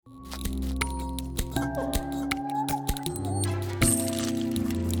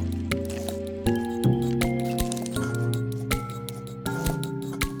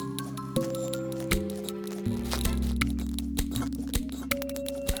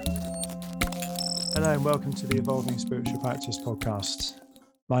Hello and welcome to the Evolving Spiritual Practice podcast.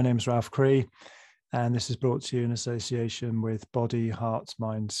 My name is Ralph Cree, and this is brought to you in association with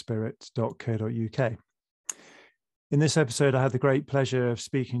bodyheartmindspirit.co.uk. In this episode, I had the great pleasure of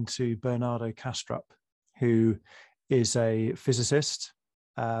speaking to Bernardo Kastrup, who is a physicist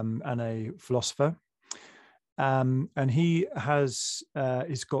and a philosopher. And he has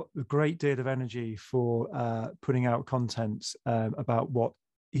he's got a great deal of energy for putting out content about what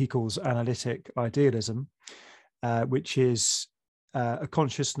he calls analytic idealism, which is a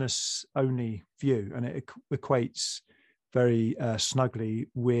consciousness-only view, and it equates very snugly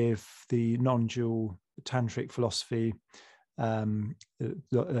with the non-dual tantric philosophy, Dzogchen,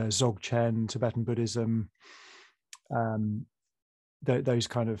 Tibetan Buddhism, those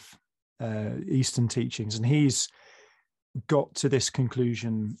kind of Eastern teachings. And he's got to this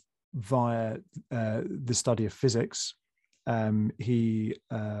conclusion via the study of physics. He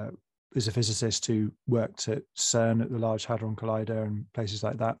is a physicist who worked at CERN at the Large Hadron Collider and places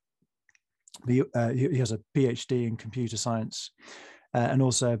like that. He has a PhD in computer science and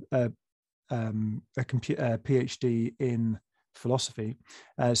also a PhD in philosophy.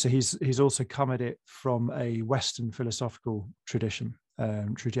 So he's also come at it from a Western philosophical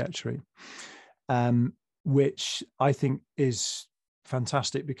trajectory, which I think is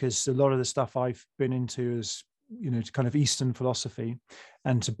fantastic, because a lot of the stuff I've been into is, kind of Eastern philosophy,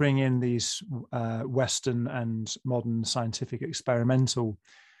 and to bring in these Western and modern scientific experimental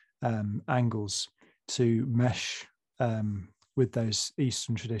angles to mesh with those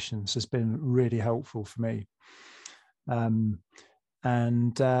Eastern traditions has been really helpful for me. I'll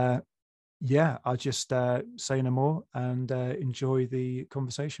just say no more and enjoy the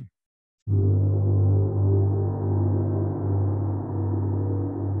conversation.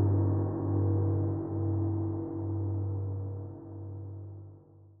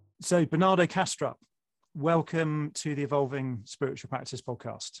 So, Bernardo Kastrup, welcome to the Evolving Spiritual Practice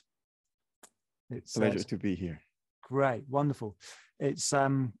podcast. It's a pleasure to be here. Great, wonderful. It's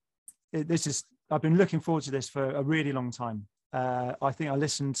I've been looking forward to this for a really long time. I think I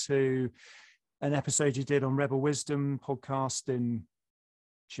listened to an episode you did on Rebel Wisdom podcast in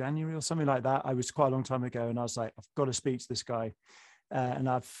January or something like that. I was quite a long time ago, and I was like, I've got to speak to this guy. And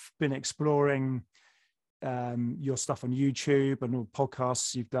I've been exploring your stuff on YouTube and all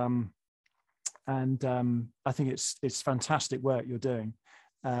podcasts you've done, and I think it's fantastic work you're doing.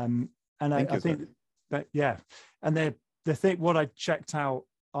 And I think that and the thing, what I checked out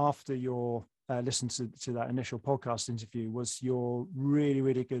after your listen to that initial podcast interview was your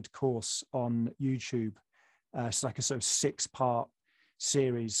really good course on YouTube. It's like a sort of 6-part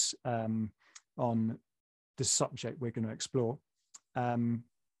series on the subject we're going to explore, and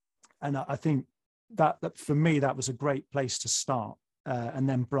I think that for me that was a great place to start, and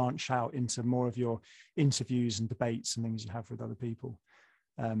then branch out into more of your interviews and debates and things you have with other people.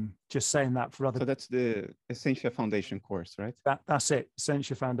 Just saying that for other. So that's the Essentia Foundation course, right? That's it,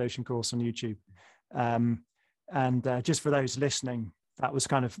 Essentia Foundation course on YouTube. And just for those listening, that was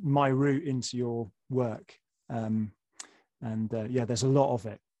kind of my route into your work. There's a lot of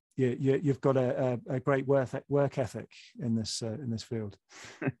it. You've got a great work ethic in this field.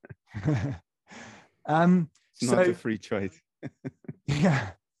 It's not a free choice.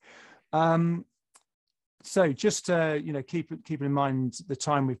 Yeah. So just keeping in mind the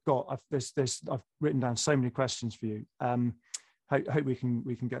time we've got, I've written down so many questions for you. Hope we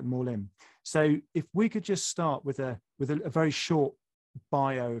can get them all in. So if we could just start with a very short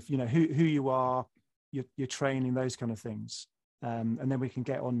bio of who you are, your training, those kind of things, and then we can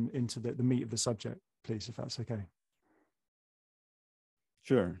get on into the meat of the subject, please, if that's okay.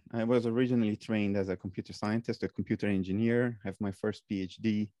 Sure. I was originally trained as a computer scientist, a computer engineer. I have my first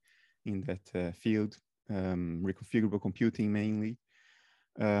PhD in that field, reconfigurable computing mainly.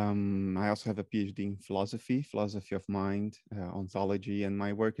 I also have a PhD in philosophy of mind, ontology, and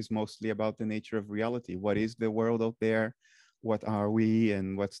my work is mostly about the nature of reality. What is the world out there? What are we?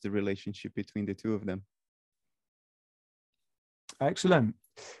 And what's the relationship between the two of them? Excellent.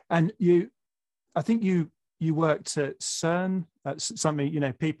 And I think you worked at CERN. That's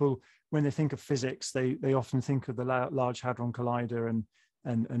something, people, when they think of physics, they often think of the Large Hadron Collider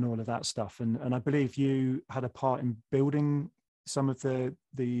and all of that stuff. And I believe you had a part in building some of the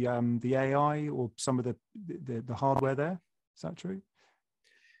AI or some of the hardware there. Is that true?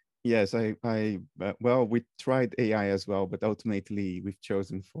 Yes, well, we tried AI as well, but ultimately we've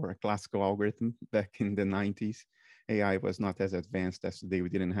chosen for a classical algorithm back in the 90s. AI was not as advanced as today. We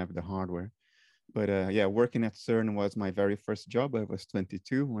didn't have the hardware. But working at CERN was my very first job. I was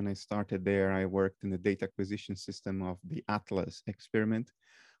 22. When I started there, I worked in the data acquisition system of the ATLAS experiment,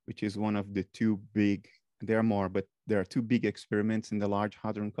 which is one of the two big, there are more, but there are two big experiments in the Large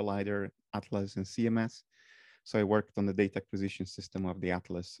Hadron Collider, ATLAS and CMS. So I worked on the data acquisition system of the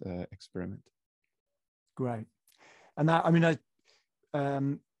ATLAS experiment. Great. And that, I mean,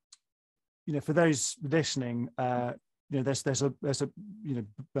 you know, for those listening, you know, there's a, you know,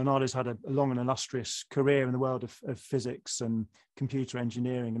 Bernardo's had a long and illustrious career in the world of physics and computer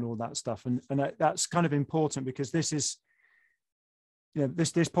engineering and all that stuff. And that's kind of important, because this is, you know,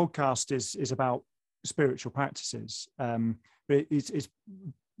 this podcast is about spiritual practices. But it's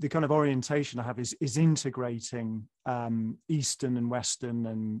the kind of orientation I have is integrating Eastern and Western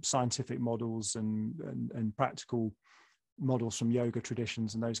and scientific models and practical models from yoga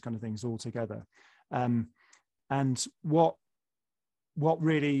traditions and those kind of things all together. And what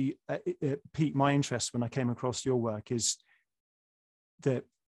really it piqued my interest when I came across your work is that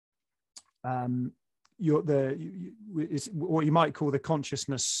it's what you might call the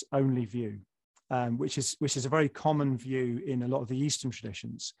consciousness only view, which is a very common view in a lot of the Eastern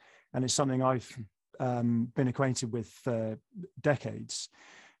traditions, and it's something I've been acquainted with for decades.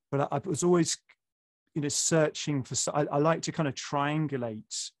 But I was always, you know, searching for. I like to kind of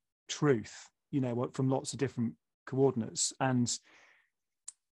triangulate truth, you know, from lots of different coordinates. And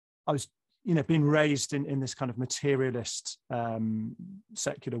I was, you know, being raised in this kind of materialist,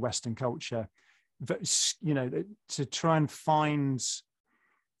 secular Western culture, you know, to try and find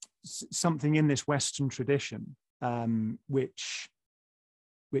something in this Western tradition, which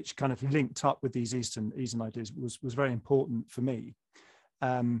kind of linked up with these Eastern ideas was very important for me.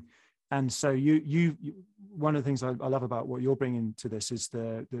 And so you one of the things I love about what you're bringing to this is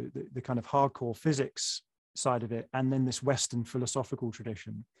the kind of hardcore physics side of it, and then this Western philosophical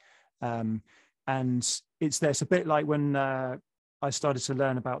tradition. And it's a bit like when I started to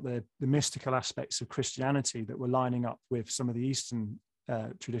learn about the mystical aspects of Christianity that were lining up with some of the Eastern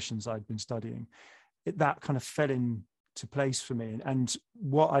traditions I'd been studying. That kind of fell into place for me. And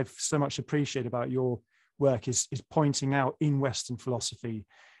what I've so much appreciated about your work is pointing out in Western philosophy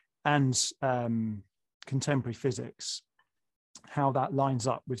and contemporary physics how that lines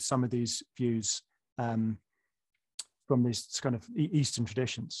up with some of these views from these kind of Eastern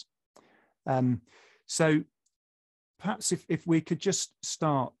traditions. So perhaps if we could just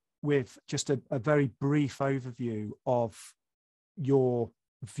start with just a very brief overview of your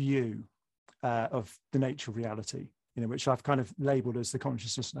view of the nature of reality, you know, which I've kind of labeled as the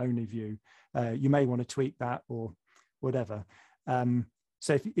consciousness only view. You may want to tweak that or whatever.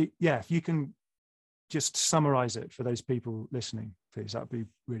 So if you can just summarize it for those people listening, please, that'd be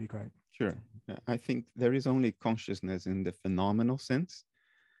really great. Sure. I think there is only consciousness in the phenomenal sense.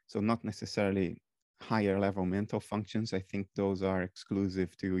 So not necessarily higher level mental functions. I think those are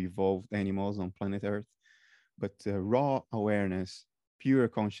exclusive to evolved animals on planet Earth. But raw awareness, pure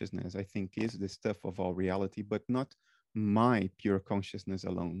consciousness, I think is the stuff of all reality, but not my pure consciousness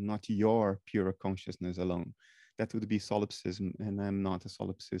alone, not your pure consciousness alone. That would be solipsism, and I'm not a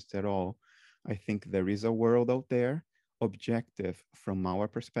solipsist at all. I think there is a world out there, objective from our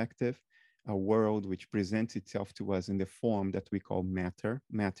perspective, a world which presents itself to us in the form that we call matter.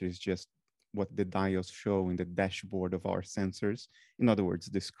 Matter is just what the dials show in the dashboard of our sensors. In other words,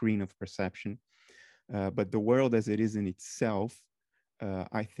 the screen of perception. But the world as it is in itself,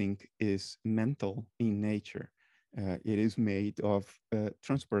 I think, is mental in nature. It is made of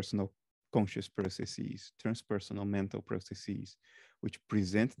transpersonal conscious processes, transpersonal mental processes, which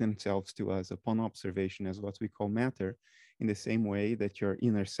present themselves to us upon observation as what we call matter, in the same way that your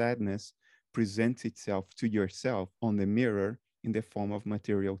inner sadness presents itself to yourself on the mirror in the form of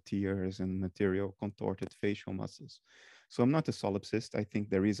material tears and material contorted facial muscles. So I'm not a solipsist. I think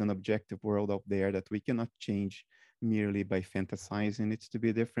there is an objective world out there that we cannot change merely by fantasizing it to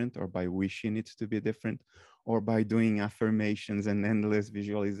be different, or by wishing it to be different, or by doing affirmations and endless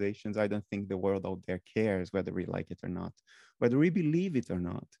visualizations. I don't think the world out there cares whether we like it or not, whether we believe it or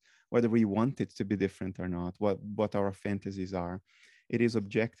not, whether we want it to be different or not, what our fantasies are. It is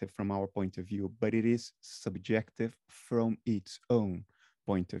objective from our point of view, but it is subjective from its own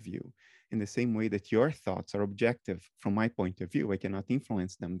point of view. In the same way that your thoughts are objective from my point of view, I cannot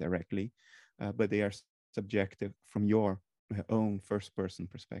influence them directly, but they are subjective from your own first-person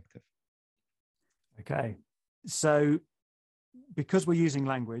perspective. Okay, so because we're using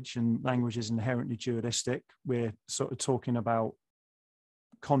language, and language is inherently dualistic, we're sort of talking about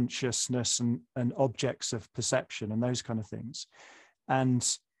consciousness and objects of perception and those kind of things. And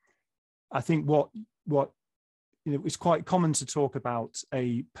I think what you know, it's quite common to talk about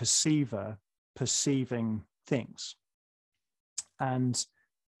a perceiver perceiving things. And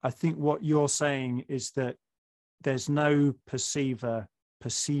I think what you're saying is that there's no perceiver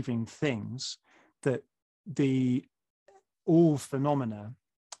perceiving things, that all phenomena,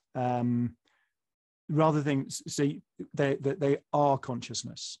 rather than say that they are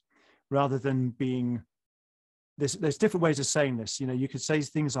consciousness, rather than being, there's different ways of saying this. You know, you could say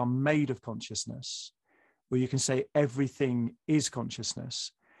things are made of consciousness, or you can say everything is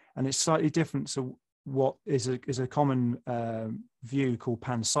consciousness, and it's slightly different to what is a common view called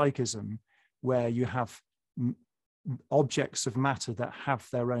panpsychism, where you have objects of matter that have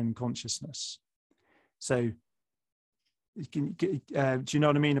their own consciousness. So do you know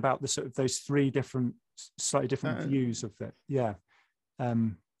what I mean about the sort of those three different, slightly different views of it? Yeah.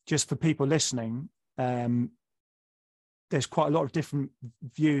 Just for people listening, there's quite a lot of different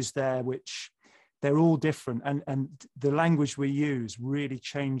views there, which they're all different, and the language we use really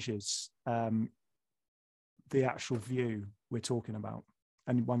changes the actual view we're talking about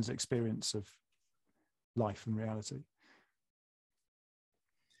and one's experience of life and reality.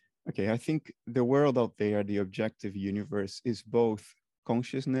 Okay, I think the world out there, the objective universe, is both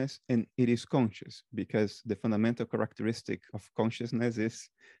consciousness and it is conscious, because the fundamental characteristic of consciousness is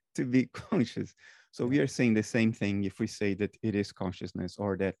to be conscious. So we are saying the same thing if we say that it is consciousness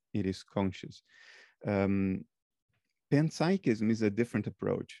or that it is conscious. Panpsychism is a different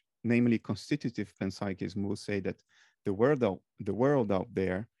approach. Namely, constitutive panpsychism will say that the world out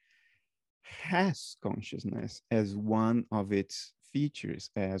there has consciousness as one of its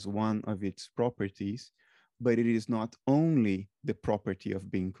features, as one of its properties, but it is not only the property of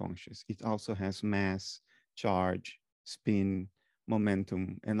being conscious. It also has mass, charge, spin,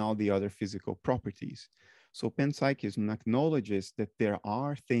 momentum, and all the other physical properties. So panpsychism acknowledges that there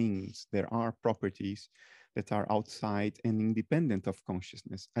are things, there are properties that are outside and independent of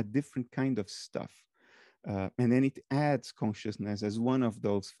consciousness, a different kind of stuff. And then it adds consciousness as one of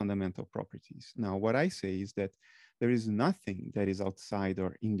those fundamental properties. Now, what I say is that there is nothing that is outside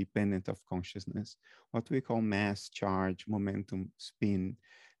or independent of consciousness. What we call mass, charge, momentum, spin,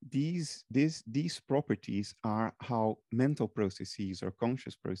 these properties are how mental processes or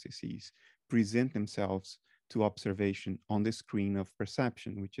conscious processes present themselves to observation on the screen of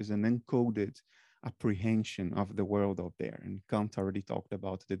perception, which is an encoded apprehension of the world out there. And Kant already talked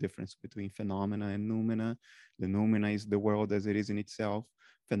about the difference between phenomena and noumena. The noumena is the world as it is in itself.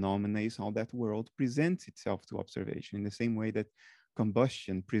 Phenomena is how that world presents itself to observation, in the same way that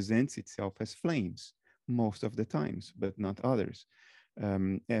combustion presents itself as flames most of the times, but not others.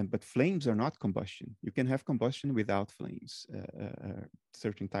 But flames are not combustion. You can have combustion without flames.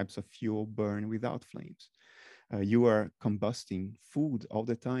 Certain types of fuel burn without flames. You are combusting food all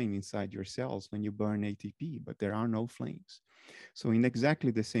the time inside your cells when you burn ATP, but there are no flames. So in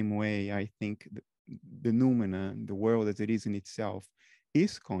exactly the same way, I think the noumena, the world as it is in itself,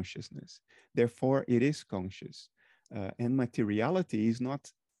 is consciousness. Therefore, it is conscious. And materiality is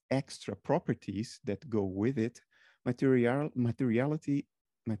not extra properties that go with it. Materiality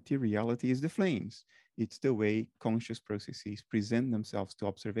is the flames. It's the way conscious processes present themselves to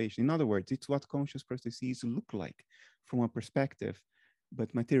observation. In other words, it's what conscious processes look like from a perspective,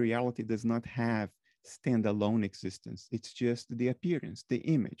 but materiality does not have standalone existence. It's just the appearance, the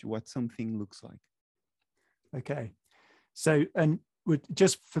image, what something looks like. Okay. So, and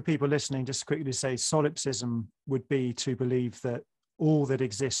just for people listening, just quickly to say, solipsism would be to believe that all that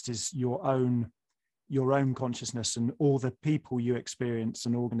exists is your own consciousness, and all the people you experience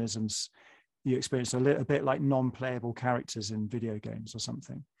and organisms you experience are a little bit like non-playable characters in video games or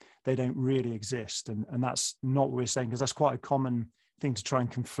something. They don't really exist. And that's not what we're saying, because that's quite a common thing to try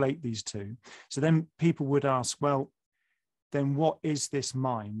and conflate these two. So then people would ask, well, then what is this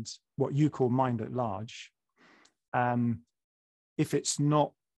mind, what you call mind at large? If it's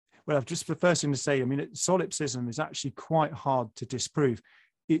not, well, just the first thing to say, I mean, solipsism is actually quite hard to disprove.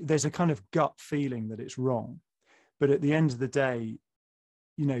 There's a kind of gut feeling that it's wrong. But at the end of the day,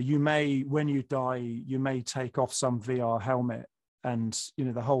 you know, you may, when you die, you may take off some VR helmet, and, you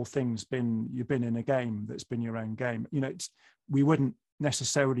know, the whole thing's been, you've been in a game that's been your own game. You know, we wouldn't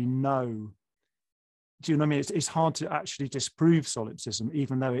necessarily know. Do you know what I mean? It's hard to actually disprove solipsism,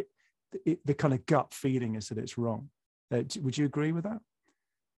 even though the kind of gut feeling is that it's wrong. Would you agree with that?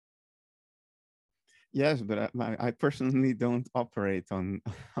 Yes, but I personally don't operate on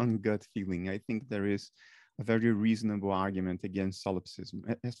gut feeling. I think there is a very reasonable argument against solipsism.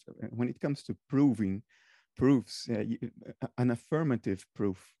 When it comes to proofs, an affirmative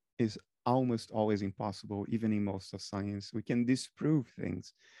proof is almost always impossible, even in most of science. We can disprove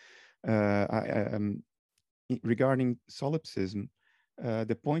things. Regarding solipsism,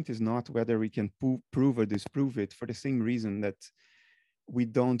 the point is not whether we can prove or disprove it, for the same reason that we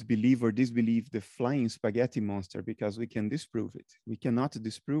don't believe or disbelieve the flying spaghetti monster because we can disprove it. We cannot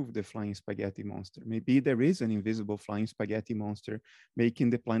disprove the flying spaghetti monster. Maybe there is an invisible flying spaghetti monster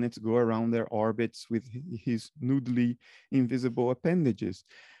making the planets go around their orbits with his noodly invisible appendages.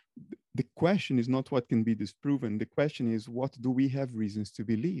 The question is not what can be disproven. The question is, what do we have reasons to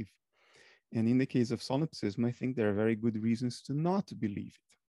believe? And in the case of solipsism, I think there are very good reasons to not believe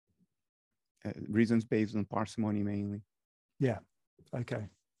it. Reasons based on parsimony mainly. Yeah. Okay.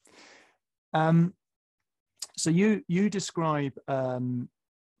 So you describe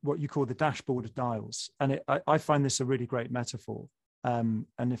what you call the dashboard of dials, and I find this a really great metaphor. And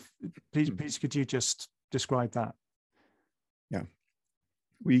if please could you just describe that? Yeah,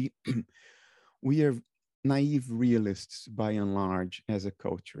 we are naive realists by and large as a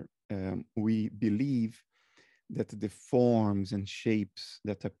culture. We believe that the forms and shapes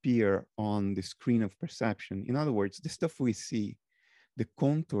that appear on the screen of perception, in other words, the stuff we see, the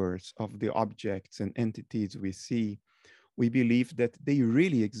contours of the objects and entities we see, we believe that they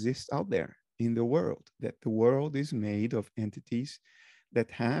really exist out there in the world, that the world is made of entities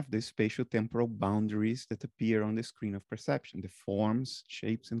that have the spatial temporal boundaries that appear on the screen of perception, the forms,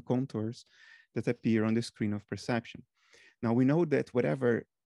 shapes, and contours that appear on the screen of perception. Now, we know that whatever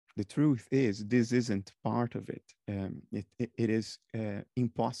the truth is, this isn't part of it. It is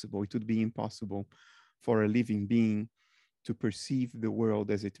impossible. It would be impossible for a living being to perceive the world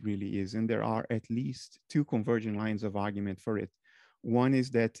as it really is. And there are at least two converging lines of argument for it. One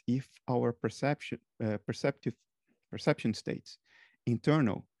is that if our perception states,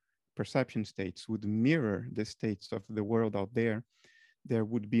 internal perception states, would mirror the states of the world out there, there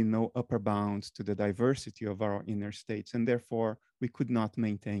would be no upper bounds to the diversity of our inner states. And therefore, we could not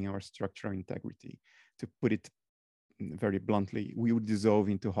maintain our structural integrity. To put it very bluntly, we would dissolve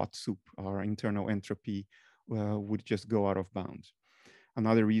into hot soup. Our internal entropy would just go out of bounds.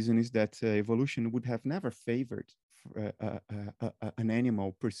 Another reason is that evolution would have never favored an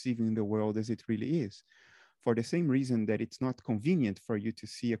animal perceiving the world as it really is. For the same reason that it's not convenient for you to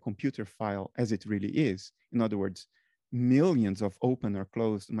see a computer file as it really is. In other words, millions of open or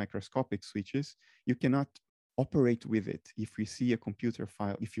closed microscopic switches, you cannot operate with it if you see a computer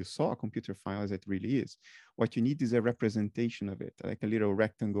file, if you saw a computer file as it really is. What you need is a representation of it, like a little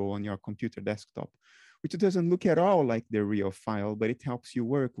rectangle on your computer desktop, which doesn't look at all like the real file, but it helps you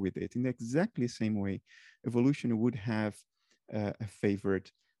work with it. In exactly the same way, evolution would have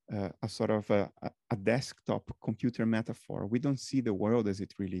favored a sort of a desktop computer metaphor. We don't see the world as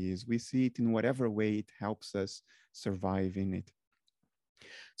it really is. We see it in whatever way it helps us survive in it.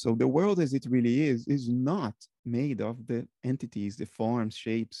 So the world as it really is not made of the entities, the forms,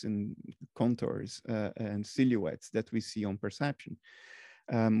 shapes, and contours and silhouettes that we see on perception.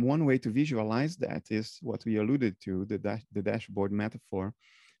 One way to visualize that is what we alluded to, the dashboard metaphor.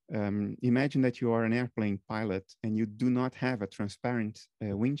 Imagine that you are an airplane pilot and you do not have a transparent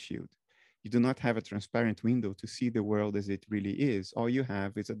windshield. You do not have a transparent window to see the world as it really is. All you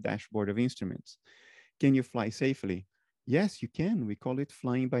have is a dashboard of instruments. Can you fly safely? Yes, you can. We call it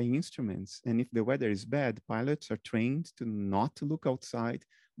flying by instruments. And if the weather is bad, pilots are trained to not look outside,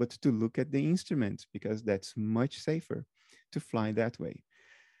 but to look at the instruments, because that's much safer to fly that way.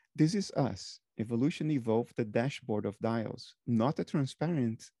 This is us. Evolution evolved the dashboard of dials, not a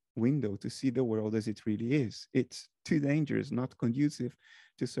transparent window to see the world as it really is. It's too dangerous, not conducive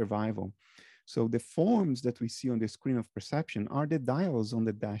to survival. So the forms that we see on the screen of perception are the dials on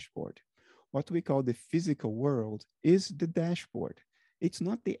the dashboard. What we call the physical world is the dashboard. It's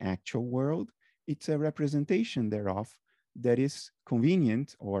not the actual world. It's a representation thereof that is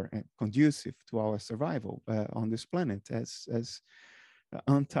convenient or conducive to our survival on this planet as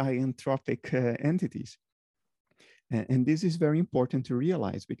anti-anthropic entities. And this is very important to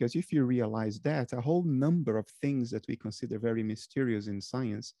realize, because if you realize that, a whole number of things that we consider very mysterious in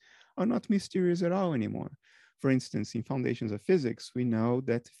science are not mysterious at all anymore. For instance, in Foundations of Physics, we know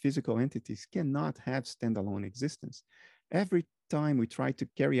that physical entities cannot have standalone existence. Every time we try to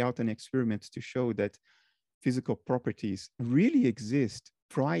carry out an experiment to show that physical properties really exist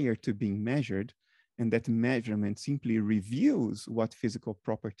prior to being measured, and that measurement simply reveals what physical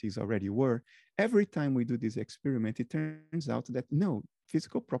properties already were, every time we do this experiment, it turns out that no,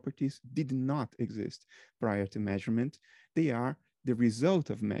 physical properties did not exist prior to measurement. They are the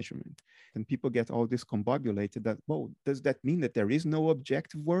result of measurement. And people get all discombobulated that, well, does that mean that there is no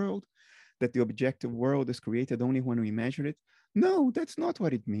objective world? That the objective world is created only when we measure it? No, that's not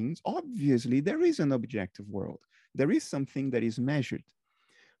what it means. Obviously, there is an objective world. There is something that is measured.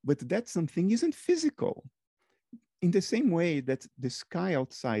 But that something isn't physical. In the same way that the sky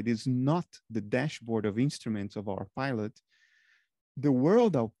outside is not the dashboard of instruments of our pilot, the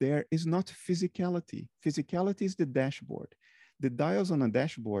world out there is not physicality. Physicality is the dashboard. The dials on a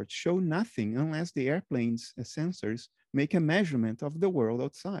dashboard show nothing unless the airplane's sensors make a measurement of the world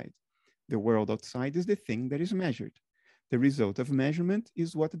outside. The world outside is the thing that is measured. The result of measurement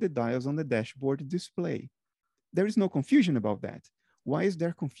is what the dials on the dashboard display. There is no confusion about that. Why is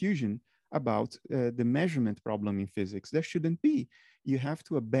there confusion about the measurement problem in physics? There shouldn't be. You have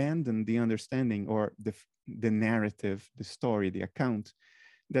to abandon the understanding or the narrative, the story, the account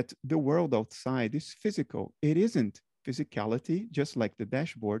that the world outside is physical. It isn't. Physicality, just like the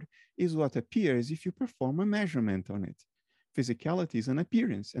dashboard, is what appears if you perform a measurement on it. Physicality is an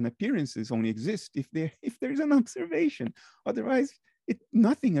appearance, and appearances only exist if there is an observation. Otherwise,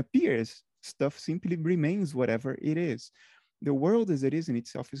 nothing appears. Stuff simply remains whatever it is. The world as it is in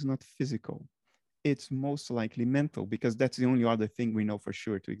itself is not physical. It's most likely mental, because that's the only other thing we know for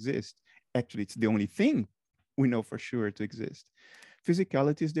sure to exist. Actually, it's the only thing we know for sure to exist.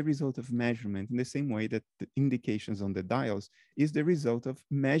 Physicality is the result of measurement in the same way that the indications on the dials is the result of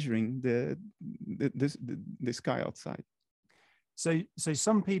measuring the sky outside. So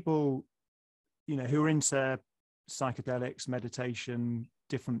some people, who are into psychedelics, meditation,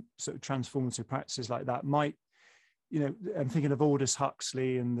 different sort of transformative practices like that might, I'm thinking of Aldous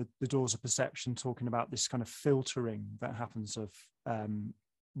Huxley and the Doors of Perception, talking about this kind of filtering that happens of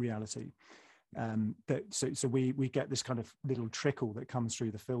reality. So we get this kind of little trickle that comes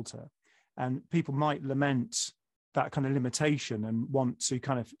through the filter, and people might lament that kind of limitation and want to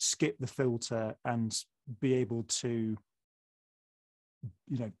kind of skip the filter and be able to,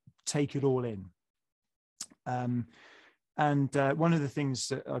 take it all in. And one of the things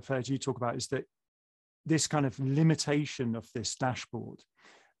that I've heard you talk about is that this kind of limitation of this dashboard,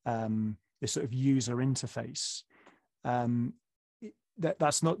 this sort of user interface,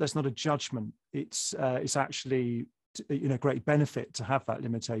 that's not a judgment. It's actually great benefit to have that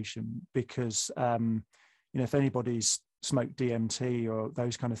limitation, because if anybody's smoked DMT or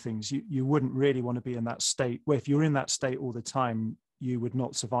those kind of things, you wouldn't really want to be in that state. Well, if you're in that state all the time, you would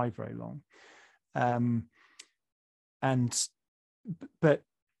not survive very long. But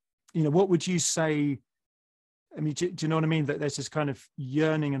what would you say? I mean, do you know what I mean? That there's this kind of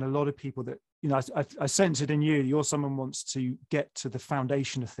yearning in a lot of people that, I sense it in you. You're someone who wants to get to the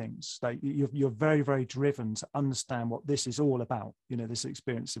foundation of things. Like you're very, very driven to understand what this is all about, this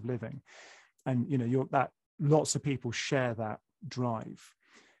experience of living. And, lots of people share that drive.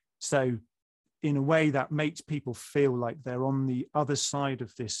 So in a way that makes people feel like they're on the other side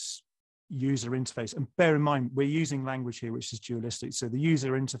of this user interface. And bear in mind, we're using language here which is dualistic, so the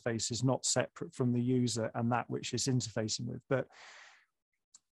user interface is not separate from the user and that which is interfacing with. But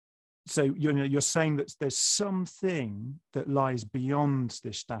so you're saying that there's something that lies beyond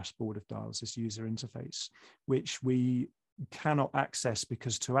this dashboard of dials, this user interface, which we cannot access,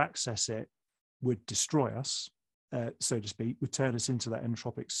 because to access it would destroy us, so to speak, would turn us into that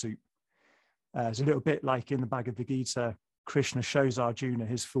entropic soup. It's a little bit like in the Bhagavad Gita, Krishna shows Arjuna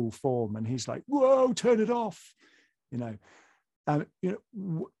his full form and he's like, whoa, turn it off.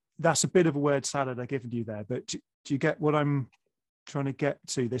 That's a bit of a word salad I've given you there, but do you get what I'm trying to get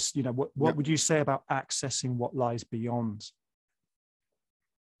to? This, what would you say about accessing what lies beyond?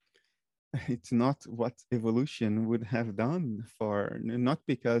 It's not what evolution would have done, not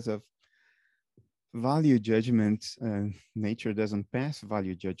because of value judgments. Nature doesn't pass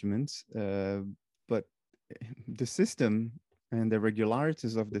value judgments, but the system and the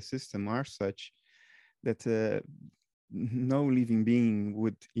regularities of the system are such that no living being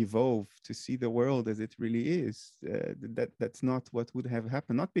would evolve to see the world as it really is. That's not what would have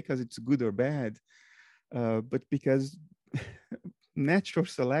happened, not because it's good or bad, but because natural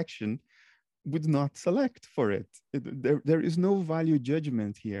selection would not select for it. There is no value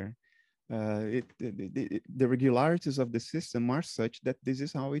judgment here. The regularities of the system are such that this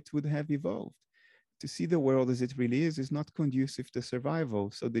is how it would have evolved. To see the world as it really is not conducive to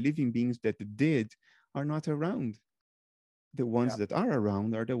survival. So the living beings that did are not around. The ones that are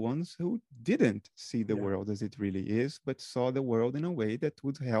around are the ones who didn't see the world as it really is, but saw the world in a way that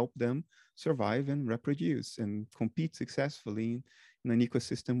would help them survive and reproduce and compete successfully in an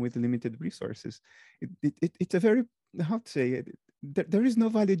ecosystem with limited resources. It's a very, how to say it, there is no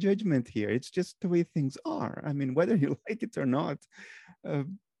value judgment here. It's just the way things are. I mean, whether you like it or not,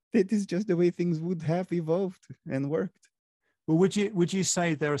 it is just the way things would have evolved and worked. Well, would you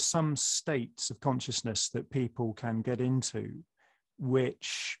say there are some states of consciousness that people can get into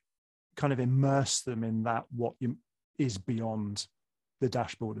which kind of immerse them in that what is beyond the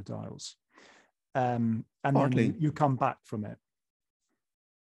dashboard of dials, and Partly. then you come back from it?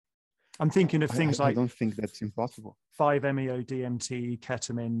 I'm thinking of things I like don't think that's impossible. 5-MeO-DMT,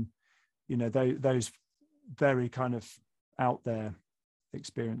 ketamine, you know, those very kind of out there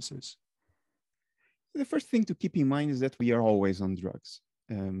experiences. The first thing to keep in mind is that we are always on drugs.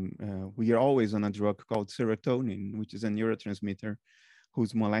 We are always on a drug called serotonin, which is a neurotransmitter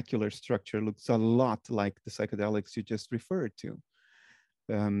whose molecular structure looks a lot like the psychedelics you just referred to.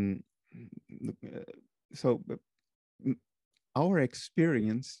 So our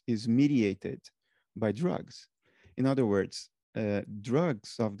experience is mediated by drugs. In other words,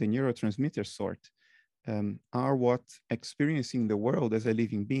 drugs of the neurotransmitter sort are what experiencing the world as a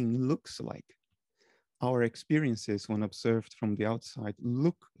living being looks like. Our experiences, when observed from the outside,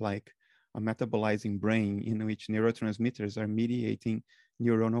 look like a metabolizing brain in which neurotransmitters are mediating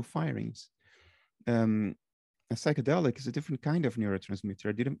neuronal firings. A psychedelic is a different kind of neurotransmitter,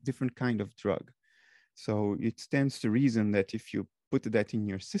 a different kind of drug. So it stands to reason that if you put that in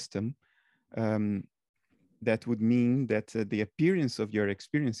your system, that would mean that the appearance of your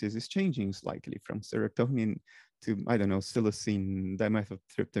experiences is changing slightly from serotonin to, I don't know, psilocin,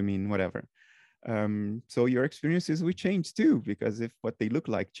 dimethyltryptamine, whatever. So your experiences will change too, because if what they look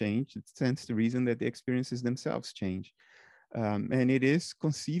like change, it stands to reason that the experiences themselves change. And it is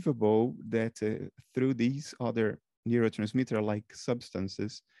conceivable that through these other neurotransmitter-like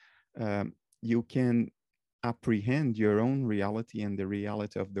substances, you can apprehend your own reality and the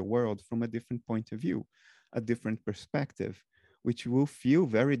reality of the world from a different point of view, a different perspective, which will feel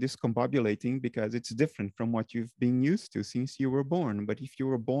very discombobulating because it's different from what you've been used to since you were born. But if you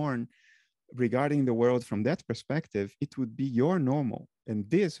were born regarding the world from that perspective, it would be your normal. And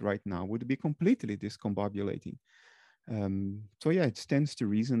this right now would be completely discombobulating. So yeah, it stands to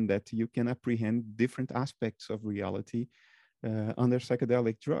reason that you can apprehend different aspects of reality under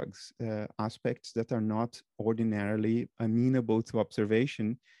psychedelic drugs, aspects that are not ordinarily amenable to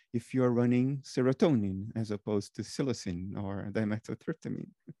observation if you're running serotonin as opposed to psilocin or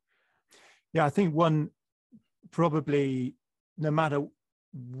dimethyltryptamine. Yeah, I think one probably, no matter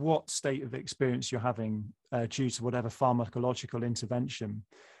what state of experience you're having due to whatever pharmacological intervention,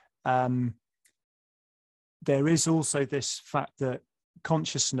 there is also this fact that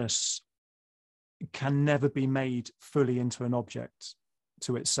consciousness can never be made fully into an object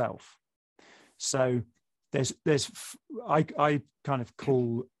to itself. So I kind of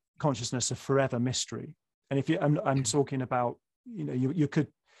call consciousness a forever mystery. And if I'm talking about, you know, you could,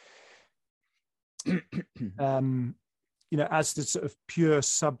 you know, as the sort of pure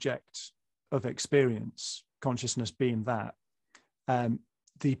subject of experience, consciousness being that,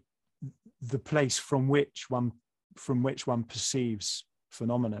 the place from which one perceives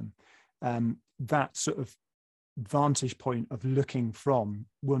phenomenon, that sort of vantage point of looking from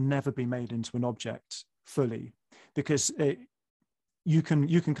will never be made into an object fully, because you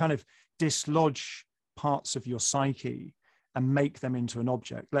can kind of dislodge parts of your psyche and make them into an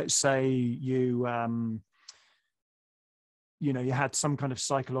object. Let's say you you know, you had some kind of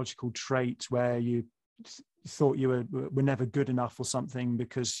psychological trait where you thought you were never good enough or something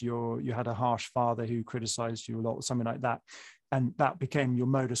because you had a harsh father who criticized you a lot or something like that, and that became your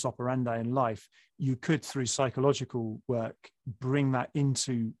modus operandi in life. You could, through psychological work, bring that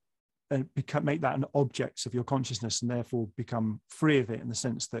into and make that an object of your consciousness, and therefore become free of it in the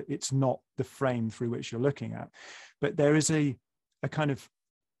sense that it's not the frame through which you're looking at. But there is a kind of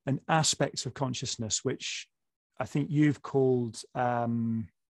an aspect of consciousness which I think you've called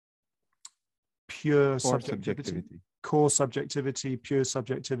pure subjectivity, core subjectivity, pure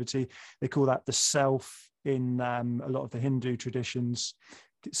subjectivity. They call that the self in a lot of the Hindu traditions,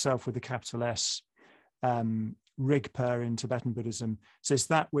 self with a capital S. Rigpa in Tibetan Buddhism says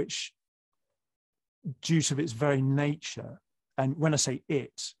that which, due to its very nature, and when I say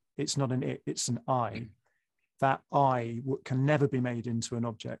it's not an it, it's an I. That I can never be made into an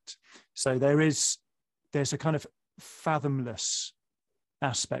object. So there's a kind of fathomless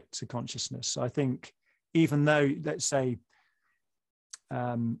aspect to consciousness. So I think, even though, let's say,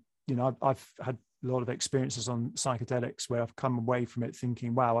 you know, I've had a lot of experiences on psychedelics where I've come away from it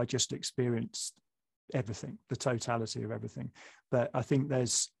thinking, wow, I just experienced everything, the totality of everything. But I think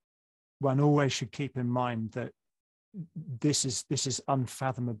one always should keep in mind that this is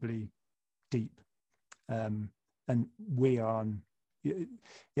unfathomably deep, and we are.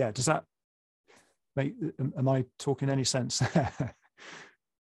 Yeah, does that make? Am I talking any sense?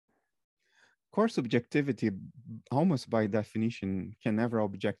 Core subjectivity, almost by definition, can never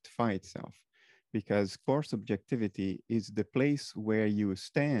objectify itself, because core subjectivity is the place where you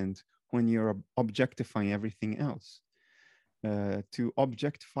stand when you're objectifying everything else. to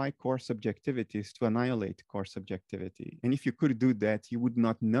objectify core subjectivity is to annihilate core subjectivity. And if you could do that, you would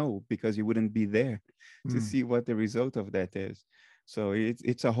not know because you wouldn't be there to see what the result of that is. So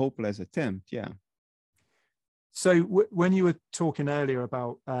it's a hopeless attempt, yeah. So when you were talking earlier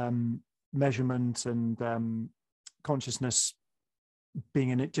about measurement and consciousness being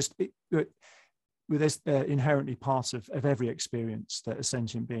in it, there's inherently part of every experience that a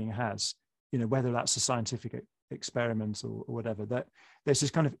sentient being has, you know, whether that's a scientific experiment or whatever, that there's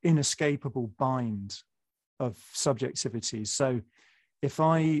this kind of inescapable bind of subjectivity. So if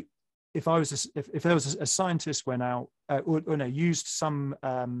there was a scientist went out or no, used some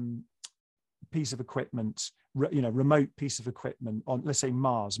piece of equipment, remote piece of equipment on, let's say,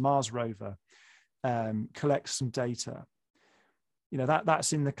 Mars rover, collects some data, you know,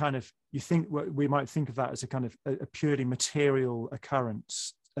 that's in the kind of, you think we might think of that as a kind of a purely material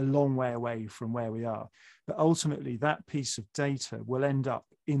occurrence a long way away from where we are. But ultimately that piece of data will end up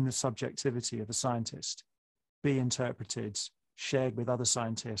in the subjectivity of a scientist, be interpreted, shared with other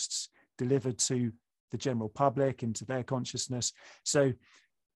scientists, delivered to the general public, into their consciousness. So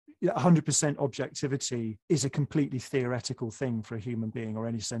 100% objectivity is a completely theoretical thing for a human being or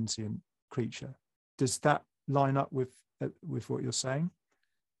any sentient creature. Does that line up with what you're saying?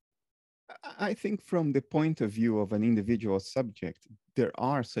 I think from the point of view of an individual subject, there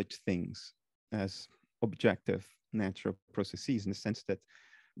are such things as objective natural processes, in the sense that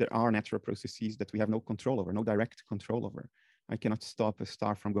there are natural processes that we have no control over, no direct control over. I cannot stop a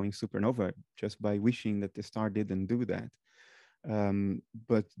star from going supernova just by wishing that the star didn't do that.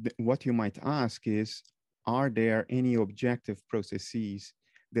 But what you might ask is, are there any objective processes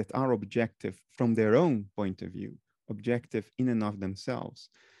that are objective from their own point of view, objective in and of themselves?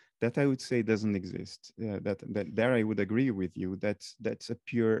 That I would say doesn't exist. That there I would agree with you. That's a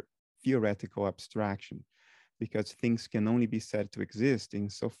pure theoretical abstraction, because things can only be said to exist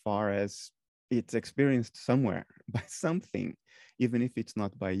insofar as it's experienced somewhere by something, even if it's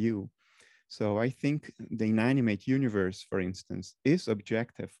not by you. So I think the inanimate universe, for instance, is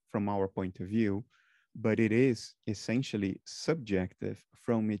objective from our point of view, but it is essentially subjective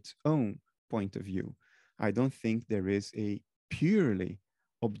from its own point of view. I don't think there is a purely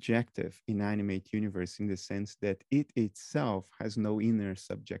objective inanimate universe in the sense that it itself has no inner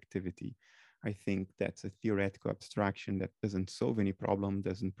subjectivity. I think that's a theoretical abstraction that doesn't solve any problem,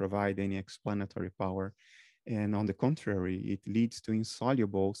 doesn't provide any explanatory power. And on the contrary, it leads to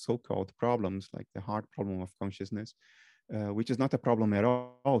insoluble so-called problems like the hard problem of consciousness, which is not a problem at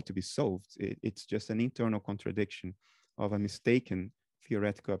all to be solved. It's just an internal contradiction of a mistaken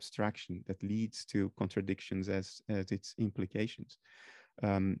theoretical abstraction that leads to contradictions as its implications.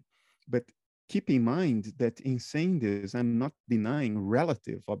 But keep in mind that in saying this, I'm not denying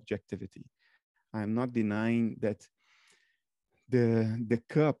relative objectivity. I'm not denying that the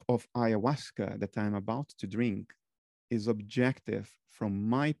cup of ayahuasca that I'm about to drink is objective from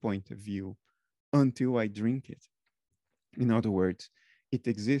my point of view until I drink it. In other words, it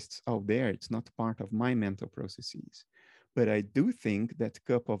exists out there. It's not part of my mental processes. But I do think that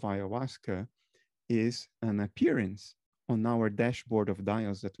cup of ayahuasca is an appearance on our dashboard of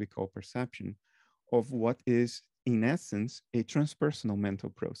dials that we call perception of what is, in essence, a transpersonal mental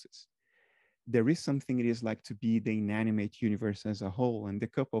process. There is something it is like to be the inanimate universe as a whole, and the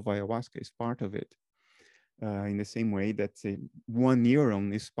cup of ayahuasca is part of it. In the same way that one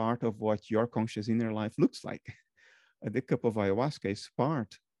neuron is part of what your conscious inner life looks like. The cup of ayahuasca is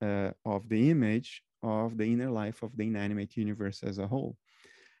part of the image of the inner life of the inanimate universe as a whole.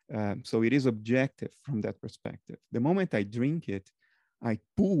 So it is objective from that perspective. The moment I drink it, I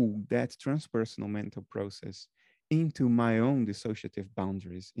pull that transpersonal mental process into my own dissociative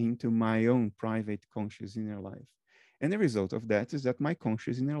boundaries, into my own private conscious inner life. And the result of that is that my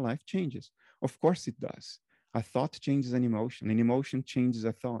conscious inner life changes. Of course it does. A thought changes an emotion changes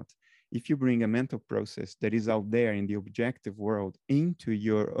a thought. If you bring a mental process that is out there in the objective world into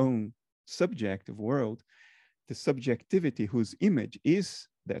your own subjective world, the subjectivity whose image is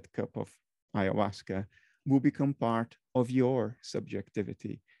that cup of ayahuasca will become part of your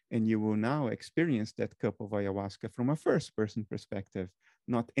subjectivity. And you will now experience that cup of ayahuasca from a first person perspective,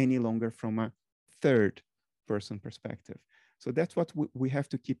 not any longer from a third person perspective. So that's what we have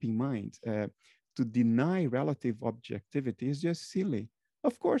to keep in mind. To deny relative objectivity is just silly.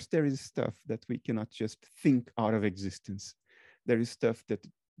 Of course, there is stuff that we cannot just think out of existence. There is stuff that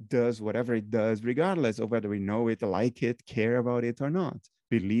does whatever it does, regardless of whether we know it, like it, care about it or not,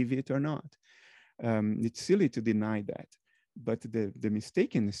 believe it or not. It's silly to deny that. But the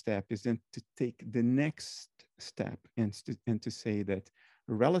mistaken step is then to take the next step and to say that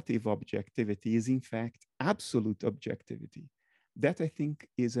relative objectivity is in fact absolute objectivity. That I think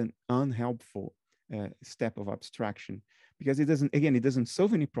is an unhelpful step of abstraction, because it doesn't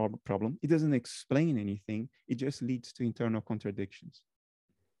solve any problem. It doesn't explain anything. It just leads to internal contradictions.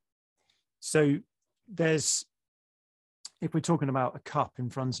 So if we're talking about a cup in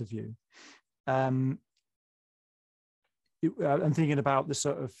front of you, I'm thinking about the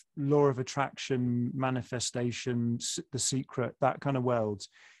sort of law of attraction, manifestation, The Secret, that kind of world,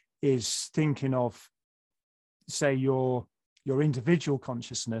 is thinking of, say, your individual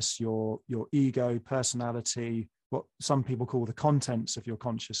consciousness, your ego, personality, what some people call the contents of your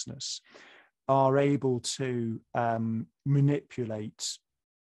consciousness, are able to manipulate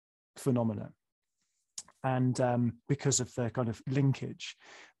phenomena, and because of their kind of linkage.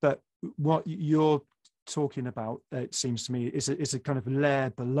 But what you're talking about, it seems to me, is a kind of layer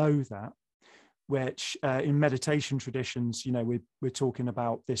below that, which in meditation traditions, we're talking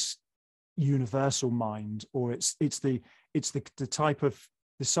about this universal mind, or it's the type of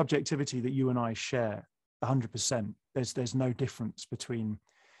the subjectivity that you and I share 100%. There's no difference between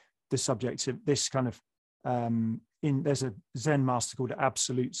the subjective, this kind of there's a Zen master called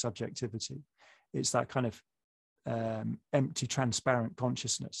absolute subjectivity. It's that kind of empty, transparent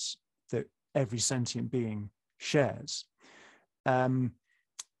consciousness that every sentient being shares. That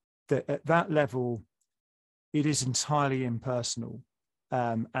at that level, it is entirely impersonal,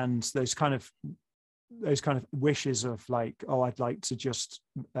 and those kind of wishes of like, oh, I'd like to just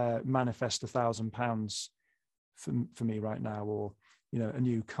manifest £1,000 for me right now, or a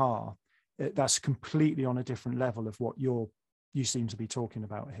new car. That's completely on a different level of what you seem to be talking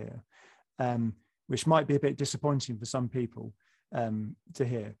about here, which might be a bit disappointing for some people to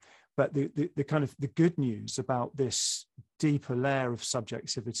hear. But the kind of the good news about this deeper layer of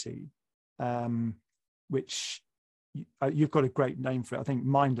subjectivity, which you've got a great name for it. I think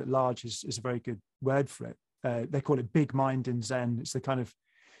mind at large is a very good word for it. They call it big mind in Zen. It's the kind of,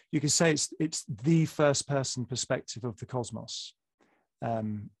 you could say it's the first person perspective of the cosmos. The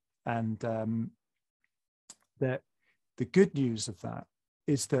good news of that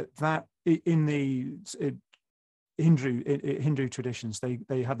is that in the Hindu traditions,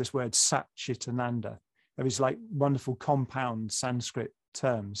 they have this word Satchitananda. These like wonderful compound Sanskrit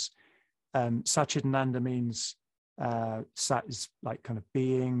terms. Satchitananda means Sat is like kind of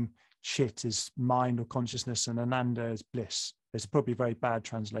being, Chit is mind or consciousness, and Ananda is bliss. There's probably very bad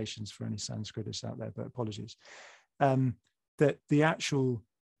translations for any Sanskritists out there, but apologies. That the actual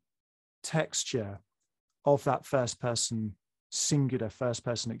texture of that singular first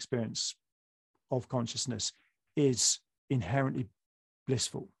person experience of consciousness is inherently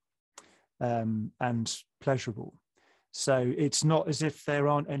blissful and pleasurable. So it's not as if there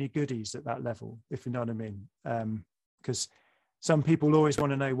aren't any goodies at that level, if you know what I mean. Because some people always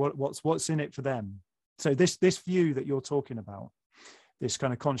want to know what's in it for them. So this view that you're talking about, this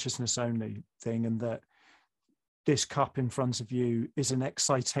kind of consciousness only thing, and that this cup in front of you is an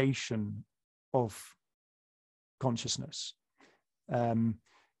excitation of consciousness in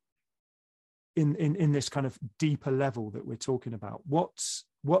this kind of deeper level that we're talking about. What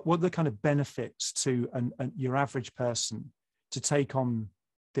are the kind of benefits to your average person to take on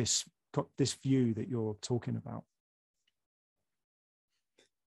this view that you're talking about?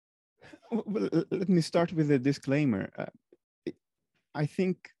 Well, let me start with a disclaimer. I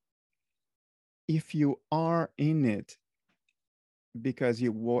think if you are in it because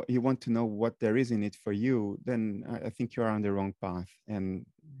you want to know what there is in it for you, then I think you are on the wrong path and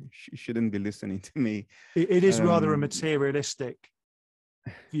shouldn't be listening to me. It is rather a materialistic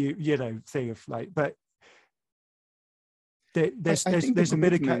view, thing of like, but there's a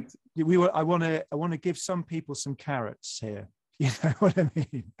bit of I want to give some people some carrots here. You know what I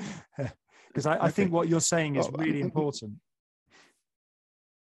mean? Because I think what you're saying is really important.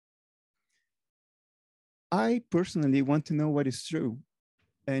 I personally want to know what is true.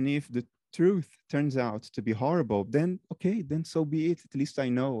 And if the truth turns out to be horrible, then okay, then so be it. At least I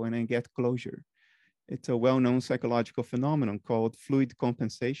know and I get closure. It's a well-known psychological phenomenon called fluid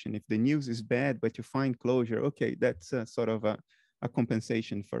compensation. If the news is bad, but you find closure, okay, that's sort of a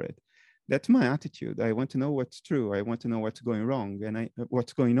compensation for it. That's my attitude. I want to know what's true. I want to know what's going wrong and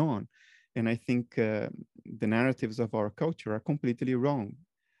what's going on. And I think the narratives of our culture are completely wrong.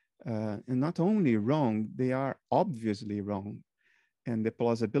 And not only wrong, they are obviously wrong. And the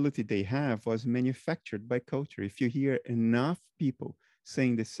plausibility they have was manufactured by culture. If you hear enough people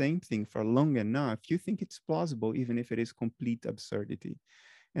saying the same thing for long enough, you think it's plausible, even if it is complete absurdity.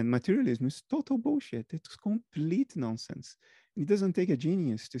 And materialism is total bullshit. It's complete nonsense. It doesn't take a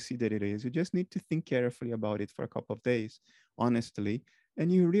genius to see that it is. You just need to think carefully about it for a couple of days, honestly,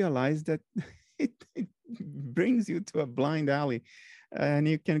 and you realize that it brings you to a blind alley and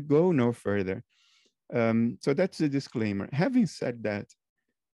you can go no further. So that's the disclaimer. Having said that,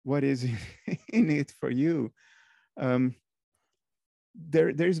 what is in it for you? Um,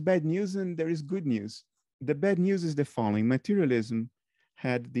 there's bad news and there is good news. The bad news is the following: materialism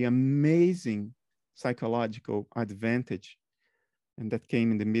had the amazing psychological advantage, and that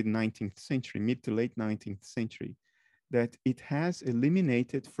came in the mid 19th century, mid to late 19th century, that it has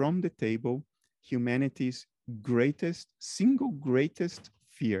eliminated from the table humanity's single greatest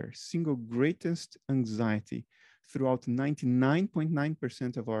fear, single greatest anxiety throughout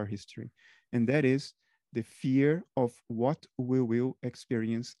 99.9% of our history. And that is the fear of what we will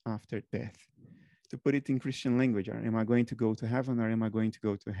experience after death. To put it in Christian language, am I going to go to heaven or am I going to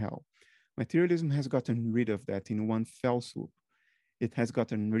go to hell? Materialism has gotten rid of that in one fell swoop. It has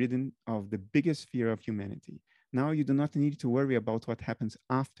gotten rid of the biggest fear of humanity. Now you do not need to worry about what happens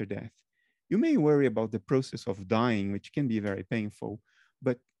after death. You may worry about the process of dying, which can be very painful,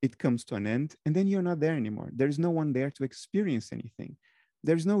 but it comes to an end and then you're not there anymore. There's no one there to experience anything.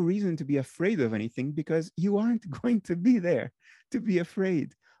 There's no reason to be afraid of anything because you aren't going to be there to be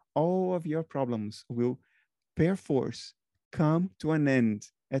afraid. All of your problems will, per force, come to an end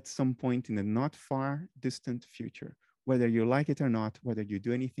at some point in the not far distant future, whether you like it or not, whether you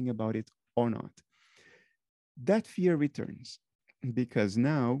do anything about it or not. That fear returns because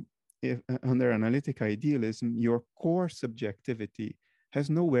now, if, under analytic idealism, your core subjectivity has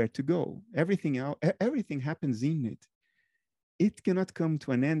nowhere to go. Everything happens in it. It cannot come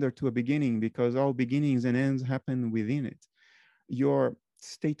to an end or to a beginning because all beginnings and ends happen within it. Your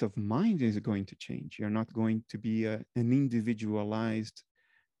state of mind is going to change. You're not going to be an individualized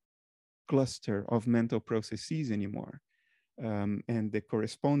cluster of mental processes anymore. And the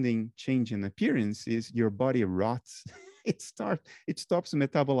corresponding change in appearance is your body rots. it stops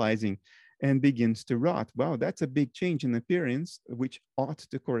metabolizing and begins to rot. Wow, that's a big change in appearance, which ought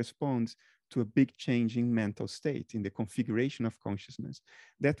to correspond to a big change in mental state, in the configuration of consciousness.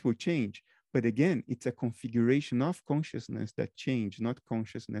 That will change. But again, it's a configuration of consciousness that change, not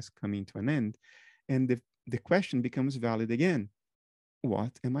consciousness coming to an end. And the question becomes valid again.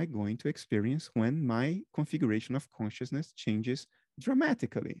 What am I going to experience when my configuration of consciousness changes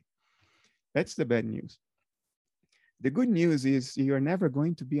dramatically? That's the bad news. The good news is you're never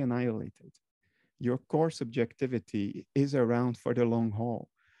going to be annihilated. Your core subjectivity is around for the long haul,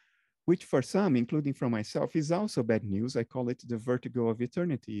 which for some, including for myself, is also bad news. I call it the vertigo of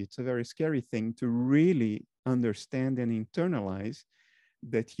eternity. It's a very scary thing to really understand and internalize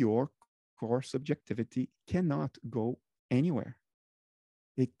that your core subjectivity cannot go anywhere.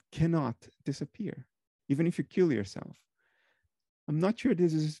 It cannot disappear, even if you kill yourself. I'm not sure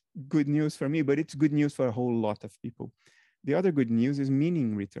this is good news for me, but it's good news for a whole lot of people. The other good news is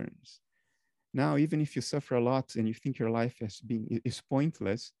meaning returns. Now, even if you suffer a lot and you think your life is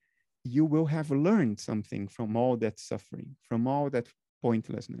pointless, you will have learned something from all that suffering, from all that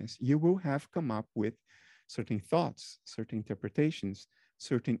pointlessness. You will have come up with certain thoughts, certain interpretations,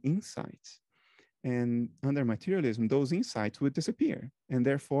 certain insights. And under materialism, those insights would disappear. And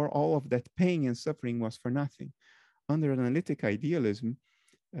therefore, all of that pain and suffering was for nothing. Under analytic idealism,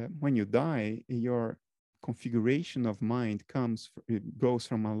 when you die, your configuration of mind goes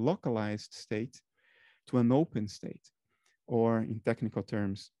from a localized state to an open state. Or in technical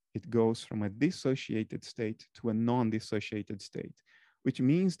terms, it goes from a dissociated state to a non-dissociated state, which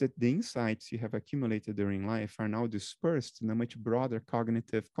means that the insights you have accumulated during life are now dispersed in a much broader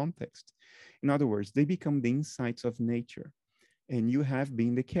cognitive context. In other words, they become the insights of nature, and you have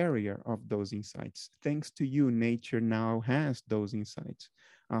been the carrier of those insights. Thanks to you, nature now has those insights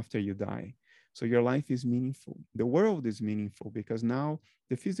after you die. So your life is meaningful. The world is meaningful because now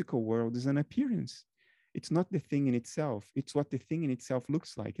the physical world is an appearance. It's not the thing in itself. It's what the thing in itself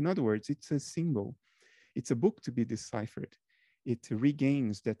looks like. In other words, it's a symbol. It's a book to be deciphered. It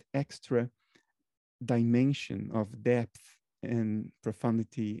regains that extra dimension of depth and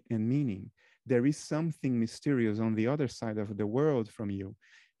profundity and meaning. There is something mysterious on the other side of the world from you,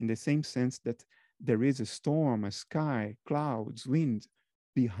 in the same sense that there is a storm, a sky, clouds, wind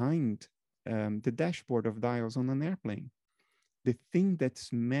behind the dashboard of dials on an airplane. The thing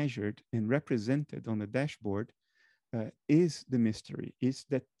that's measured and represented on the dashboard is the mystery,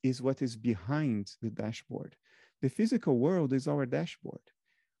 is what is behind the dashboard. The physical world is our dashboard.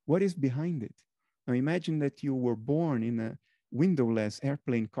 What is behind it? Now imagine that you were born in a windowless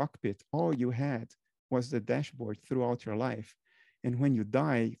airplane cockpit. All you had was the dashboard throughout your life. And when you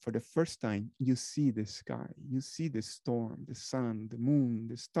die for the first time, you see the sky, you see the storm, the sun, the moon,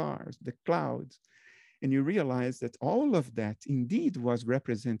 the stars, the clouds. And you realize that all of that indeed was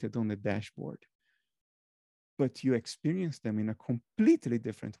represented on the dashboard, but you experience them in a completely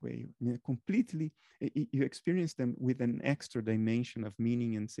different way. You experience them with an extra dimension of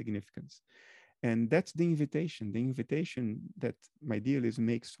meaning and significance. And that's the invitation. The invitation that my idealism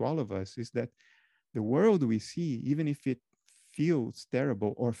makes to all of us is that the world we see, even if it feels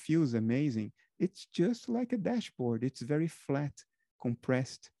terrible or feels amazing, it's just like a dashboard. It's very flat,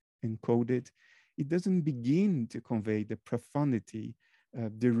 compressed, encoded. It doesn't begin to convey the profundity,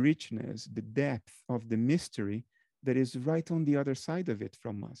 the richness, the depth of the mystery that is right on the other side of it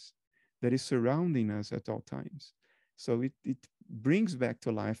from us, that is surrounding us at all times. So it brings back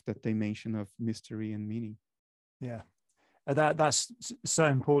to life that dimension of mystery and meaning. Yeah, that's so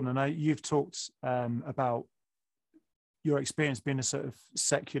important. And you've talked about your experience being a sort of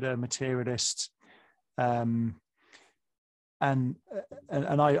secular materialist, and I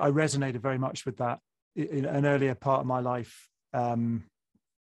resonated very much with that in an earlier part of my life. 10,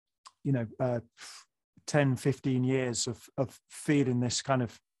 15 years of feeling this kind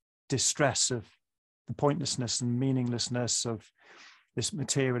of distress of the pointlessness and meaninglessness of this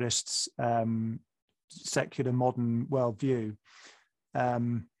materialist, secular modern worldview.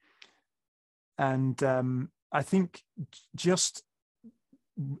 I think just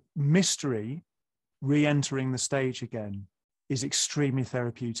mystery re-entering the stage again is extremely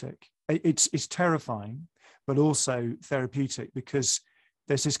therapeutic. It's terrifying, but also therapeutic, because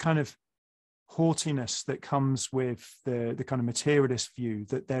there's this kind of haughtiness that comes with the kind of materialist view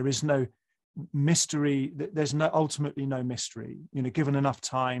that there is no mystery, that there's ultimately no mystery. Given enough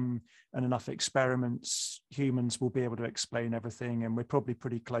time and enough experiments, humans will be able to explain everything, and we're probably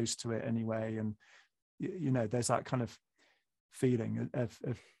pretty close to it anyway. And there's that kind of feeling of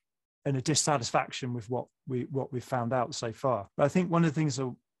and a dissatisfaction with what we've found out so far. But I think one of the things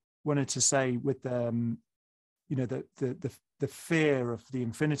I wanted to say with the fear of the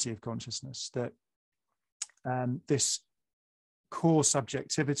infinity of consciousness, that this core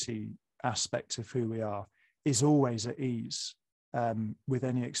subjectivity aspect of who we are is always at ease with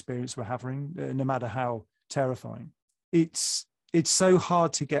any experience we're having, no matter how terrifying. It's so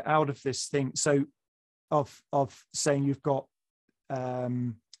hard to get out of this thing. So of saying you've got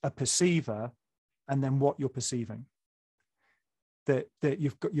a perceiver and then what you're perceiving, that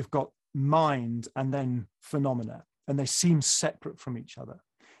you've got mind and then phenomena, and they seem separate from each other.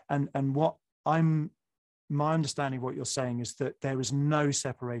 And my understanding of what you're saying is that there is no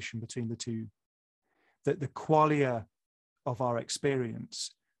separation between the two, that the qualia of our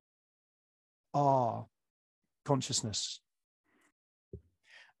experience are consciousness.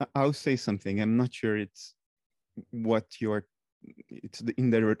 I'll say something. I'm not sure it's in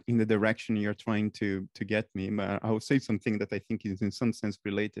the direction you're trying to get me, but I'll say something that I think is in some sense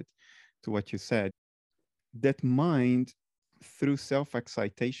related to what you said. That mind, through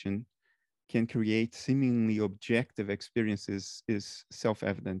self-excitation, can create seemingly objective experiences is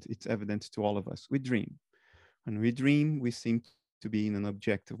self-evident. It's evident to all of us. We dream. When we dream, we seem to be in an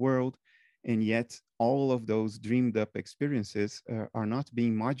objective world, and yet all of those dreamed up experiences are not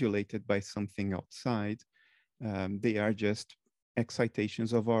being modulated by something outside. They are just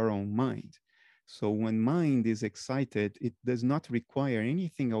excitations of our own mind. So when mind is excited, it does not require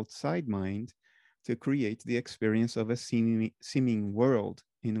anything outside mind to create the experience of a seeming world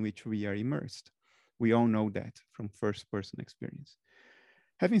in which we are immersed. We all know that from first-person experience.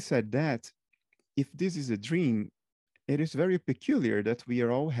 Having said that, if this is a dream, it is very peculiar that we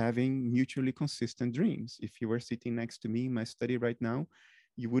are all having mutually consistent dreams. If you were sitting next to me in my study right now,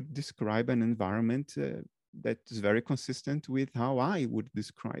 you would describe an environment that is very consistent with how I would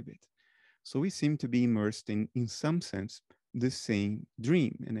describe it. So we seem to be immersed in some sense, the same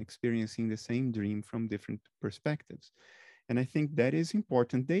dream and experiencing the same dream from different perspectives. And I think that is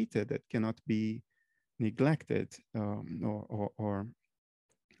important data that cannot be neglected or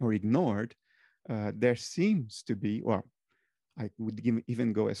ignored. There seems to be, or I would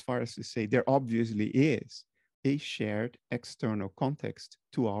even go as far as to say there obviously is a shared external context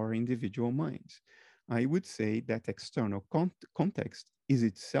to our individual minds. I would say that external context is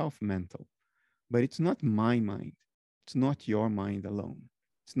itself mental, but it's not my mind. It's not your mind alone.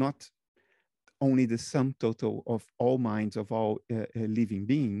 It's not only the sum total of all minds of all living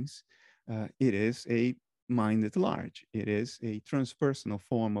beings. It is a mind at large. It is a transpersonal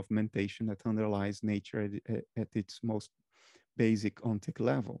form of mentation that underlies nature at its most basic ontic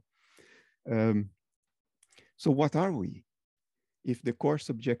level. So what are we? If the core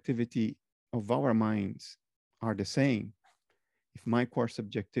subjectivity of our minds are the same, if my core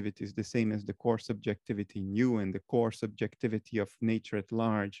subjectivity is the same as the core subjectivity in you and the core subjectivity of nature at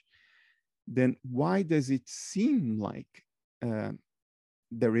large, then why does it seem like uh,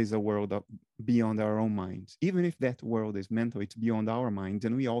 there is a world beyond our own minds? Even if that world is mental, it's beyond our minds,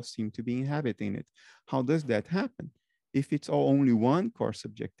 and we all seem to be inhabiting it. How does that happen? If it's all only one core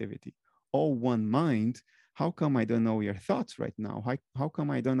subjectivity, all one mind, how come I don't know your thoughts right now? How come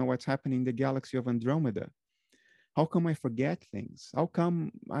I don't know what's happening in the galaxy of Andromeda? How come I forget things? How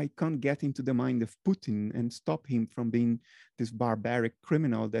come I can't get into the mind of Putin and stop him from being this barbaric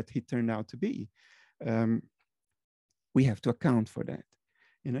criminal that he turned out to be? Um, we have to account for that.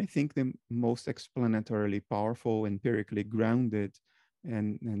 And I think the most explanatorily powerful, empirically grounded,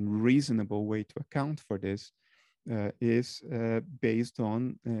 and reasonable way to account for this is based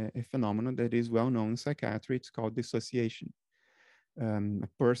on a phenomenon that is well known in psychiatry. It's called dissociation. A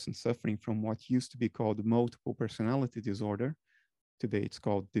person suffering from what used to be called multiple personality disorder, today it's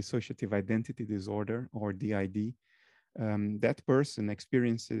called dissociative identity disorder, or DID. That person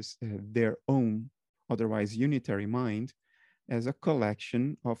experiences their own, otherwise unitary mind as a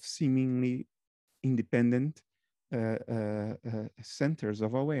collection of seemingly independent centers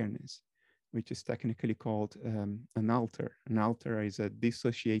of awareness, which is technically called an alter. An alter is a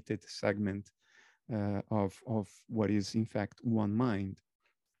dissociated segment of what is in fact one mind,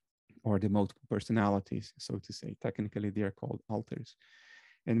 or the multiple personalities, so to say. Technically, they are called alters.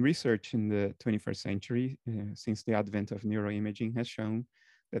 And research in the 21st century, since the advent of neuroimaging, has shown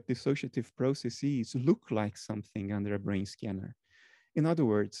that dissociative processes look like something under a brain scanner. In other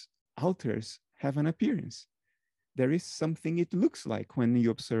words, alters have an appearance. There is something it looks like when you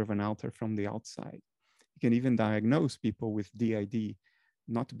observe an alter from the outside. You can even diagnose people with DID,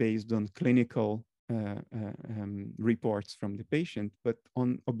 not based on clinical reports from the patient, but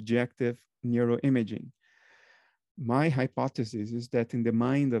on objective neuroimaging. My hypothesis is that in the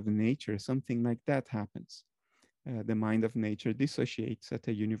mind of nature, something like that happens. The mind of nature dissociates at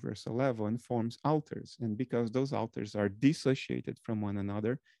a universal level and forms alters. And because those alters are dissociated from one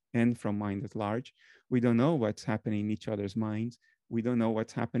another and from mind at large, we don't know what's happening in each other's minds. We don't know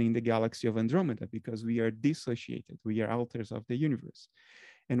what's happening in the galaxy of Andromeda because we are dissociated. We are alters of the universe.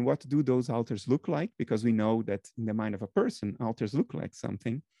 And what do those alters look like? Because we know that in the mind of a person, alters look like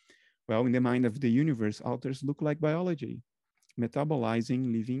something. Well, in the mind of the universe, alters look like biology,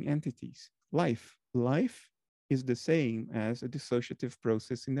 metabolizing living entities. Life is the same as a dissociative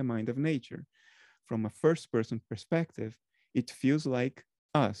process in the mind of nature. From a first-person perspective, it feels like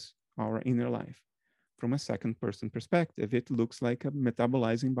us, our inner life. From a second-person perspective, it looks like a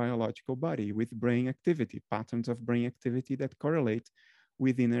metabolizing biological body with brain activity, patterns of brain activity that correlate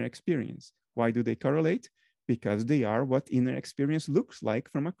with inner experience. Why do they correlate? Because they are what inner experience looks like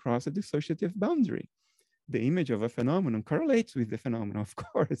from across a dissociative boundary. The image of a phenomenon correlates with the phenomenon, of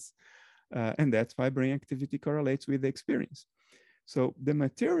course. And that's why brain activity correlates with the experience. So the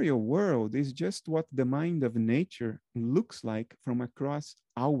material world is just what the mind of nature looks like from across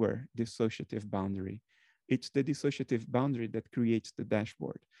our dissociative boundary. It's the dissociative boundary that creates the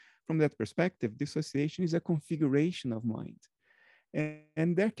dashboard. From that perspective, dissociation is a configuration of mind.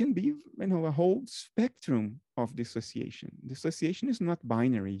 And there can be, a whole spectrum of dissociation. Dissociation is not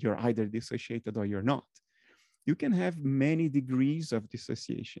binary. You're either dissociated or you're not. You can have many degrees of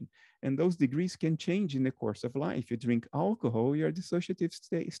dissociation, and those degrees can change in the course of life. You drink alcohol, your dissociative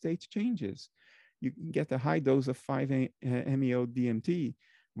state changes. You get a high dose of 5-MeO DMT.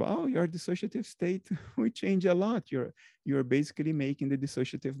 Well, your dissociative state will change a lot. You're basically making the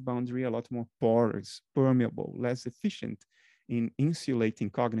dissociative boundary a lot more porous, permeable, less efficient in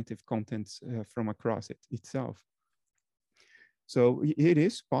insulating cognitive contents from across it itself. So it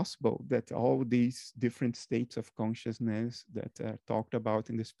is possible that all these different states of consciousness that are talked about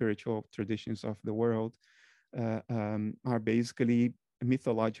in the spiritual traditions of the world are basically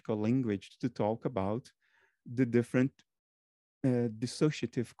mythological language to talk about the different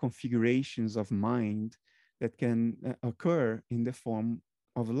dissociative configurations of mind that can occur in the form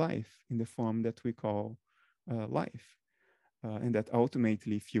of life, in the form that we call life. And that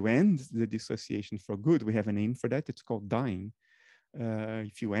ultimately, if you end the dissociation for good, we have a name for that, it's called dying.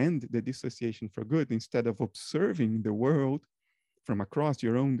 If you end the dissociation for good, instead of observing the world from across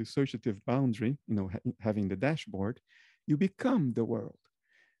your own dissociative boundary, having the dashboard, you become the world.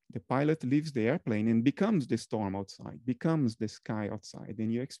 The pilot leaves the airplane and becomes the storm outside, becomes the sky outside,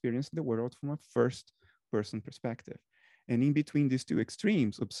 and you experience the world from a first-person perspective. And in between these two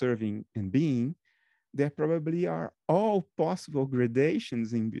extremes, observing and being, there probably are all possible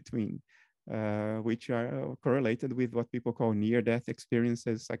gradations in between. Which are correlated with what people call near-death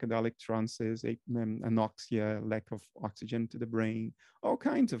experiences, psychedelic trances, anoxia, lack of oxygen to the brain, all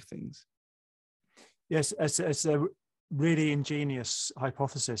kinds of things. Yes, really ingenious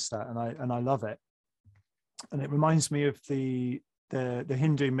hypothesis, that, and I love it. And it reminds me of the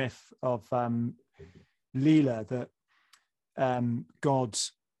Hindu myth of Leela, that God,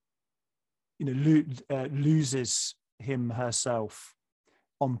 loses herself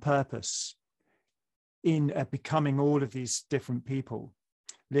on purpose in becoming all of these different people,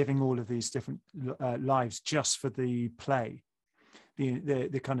 living all of these different lives just for the play,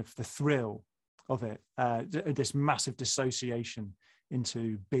 the kind of the thrill of it, this massive dissociation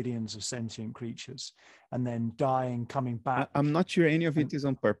into billions of sentient creatures, and then dying, coming back. I'm not sure any of it is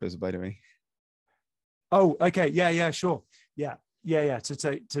on purpose, by the way. Oh, okay, yeah, sure, yeah.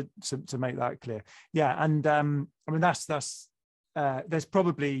 To make that clear, yeah, and I mean that's there's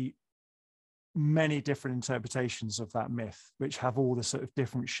probably many different interpretations of that myth, which have all the sort of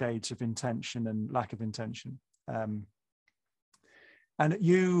different shades of intention and lack of intention. And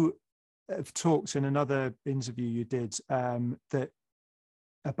you have talked in another interview you did that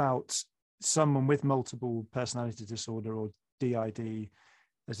about someone with multiple personality disorder, or DID,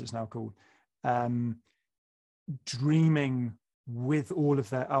 as it's now called, dreaming with all of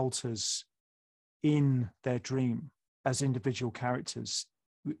their alters in their dream as individual characters,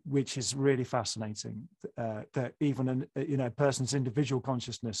 which is really fascinating. That even a person's individual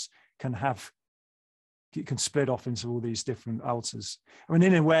consciousness can split off into all these different alters. I mean,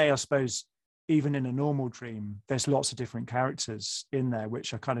 in a way, I suppose, even in a normal dream, there's lots of different characters in there,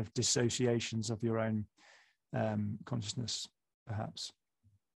 which are kind of dissociations of your own consciousness, perhaps.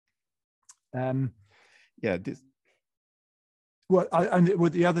 Yeah.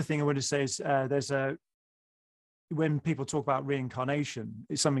 The other thing I want to say is when people talk about reincarnation,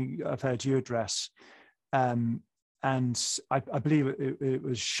 it's something I've heard you address, and I believe it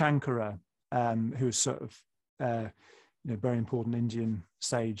was Shankara, who was sort of very important Indian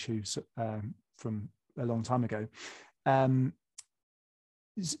sage who's from a long time ago. When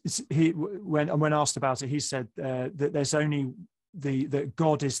asked about it, he said that there's only that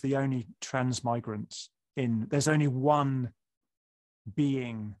God is the only transmigrant there's only one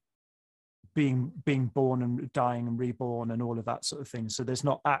being born and dying and reborn and all of that sort of thing. So there's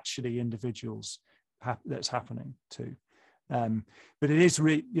not actually individuals that's happening to. But it is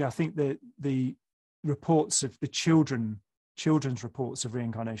really, I think that the reports of the children's reports of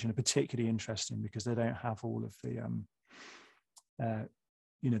reincarnation are particularly interesting, because they don't have all of the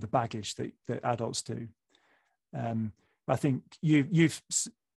the baggage that adults do. I think you've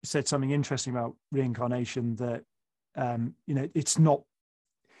said something interesting about reincarnation, that it's not,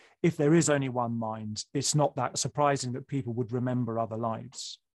 if there is only one mind, it's not that surprising that people would remember other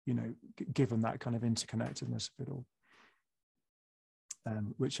lives, given that kind of interconnectedness of it all.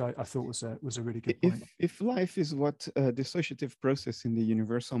 Which I thought was a really good point. If life is what a dissociative process in the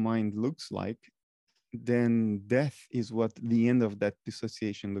universal mind looks like, then death is what the end of that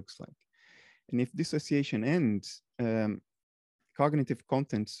dissociation looks like. And if dissociation ends, cognitive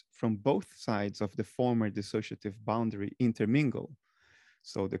contents from both sides of the former dissociative boundary intermingle.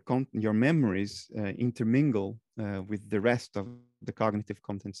 So your memories intermingle with the rest of the cognitive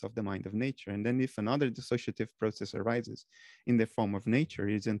contents of the mind of nature. And then if another dissociative process arises in the form of nature,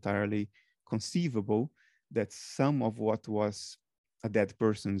 it's entirely conceivable that some of what was a dead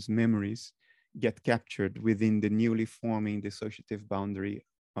person's memories get captured within the newly forming dissociative boundary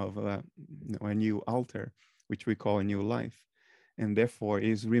of a new alter, which we call a new life, and therefore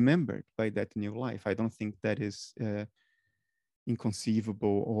is remembered by that new life. I don't think that is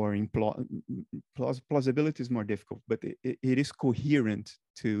inconceivable, or plausibility is more difficult, but it is coherent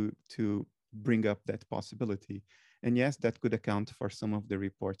to bring up that possibility. And yes, that could account for some of the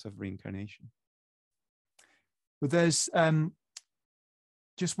reports of reincarnation. Well, there's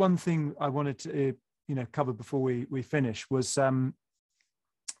just one thing I wanted to cover before we finish, was some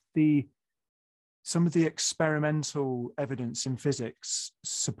of the experimental evidence in physics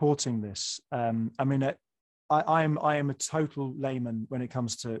supporting this. I mean, I am a total layman when it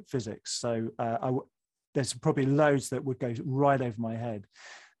comes to physics, so there's probably loads that would go right over my head.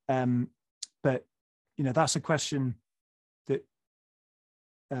 But that's a question that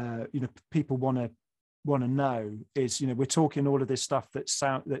people want to know. Is we're talking all of this stuff that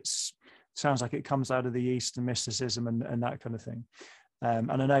sounds like it comes out of the East and mysticism and that kind of thing.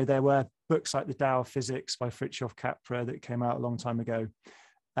 And I know there were books like The Tao of Physics by Fritjof Capra that came out a long time ago.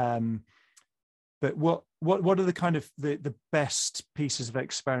 But what are the kind of the best pieces of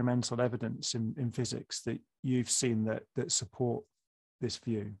experimental evidence in physics that you've seen that support this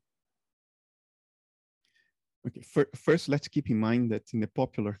view? Okay, first let's keep in mind that in the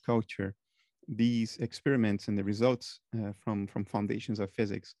popular culture, these experiments and the results from foundations of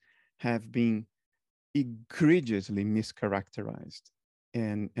physics have been egregiously mischaracterized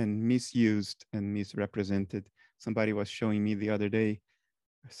and misused and misrepresented. Somebody was showing me the other day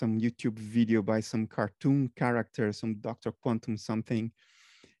some YouTube video by some cartoon character, some Dr. Quantum something.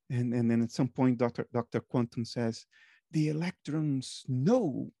 And then at some point, Dr. Quantum says, the electrons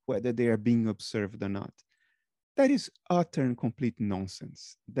know whether they are being observed or not. That is utter and complete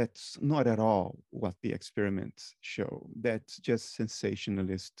nonsense. That's not at all what the experiments show. That's just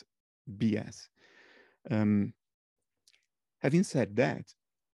sensationalist BS. Having said that,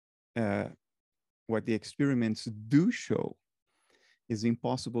 what the experiments do show is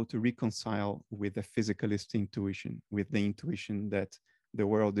impossible to reconcile with a physicalist intuition, with the intuition that the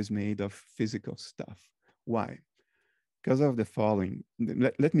world is made of physical stuff. Why? Because of the following.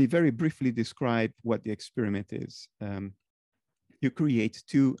 Let me very briefly describe what the experiment is. You create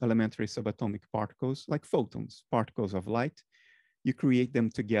two elementary subatomic particles, like photons, particles of light. You create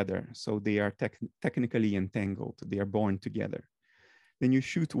them together, so they are technically entangled. They are born together. Then you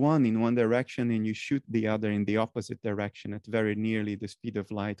shoot one in one direction and you shoot the other in the opposite direction at very nearly the speed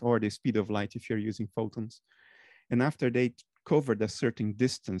of light, or the speed of light if you're using photons. And after they covered a certain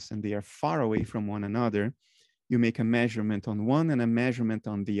distance and they are far away from one another, you make a measurement on one and a measurement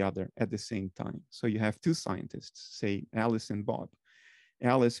on the other at the same time. So you have two scientists, say Alice and Bob.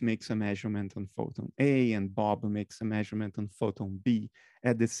 Alice makes a measurement on photon A and Bob makes a measurement on photon B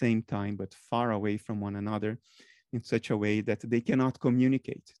at the same time, but far away from one another in such a way that they cannot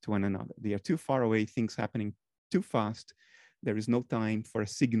communicate to one another. They are too far away, things happening too fast. There is no time for a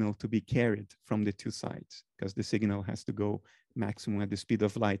signal to be carried from the two sides because the signal has to go maximum at the speed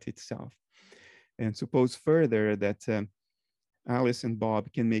of light itself. And suppose further that Alice and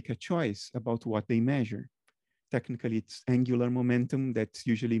Bob can make a choice about what they measure. Technically, it's angular momentum that's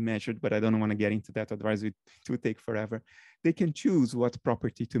usually measured, but I don't want to get into that, otherwise it would take forever. They can choose what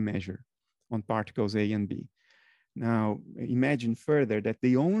property to measure on particles A and B. Now, imagine further that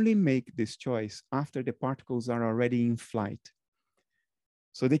they only make this choice after the particles are already in flight.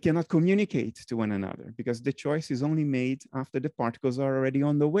 So they cannot communicate to one another because the choice is only made after the particles are already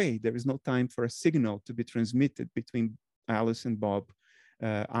on the way. There is no time for a signal to be transmitted between Alice and Bob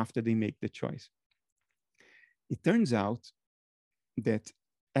after they make the choice. It turns out that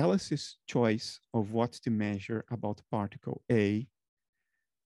Alice's choice of what to measure about particle A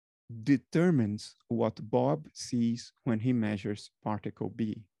determines what Bob sees when he measures particle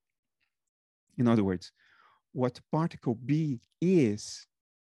B. In other words, what particle B is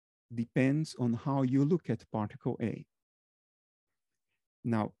depends on how you look at particle A.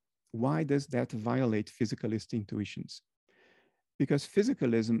 Now, why does that violate physicalist intuitions? Because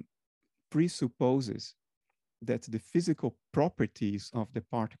physicalism presupposes that the physical properties of the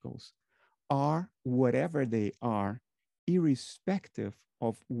particles are whatever they are, irrespective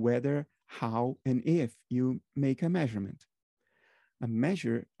of whether, how, and if you make a measurement. A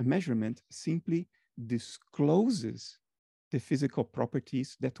measurement simply discloses the physical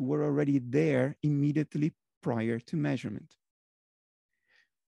properties that were already there immediately prior to measurement.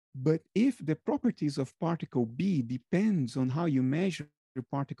 But if the properties of particle B depends on how you measure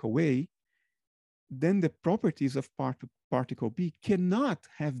particle A, then the properties of particle B cannot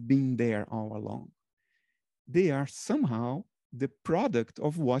have been there all along. They are somehow the product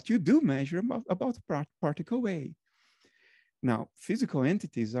of what you do measure about particle A. Now, physical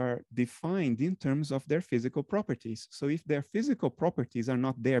entities are defined in terms of their physical properties. So if their physical properties are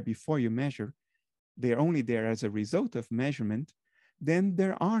not there before you measure, they are only there as a result of measurement, then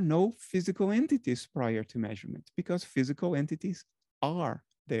there are no physical entities prior to measurement because physical entities are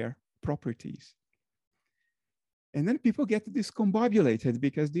their properties. And then people get discombobulated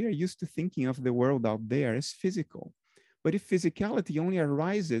because they are used to thinking of the world out there as physical. But if physicality only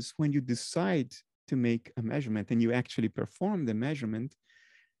arises when you decide to make a measurement and you actually perform the measurement,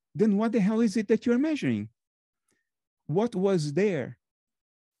 then what the hell is it that you're measuring? What was there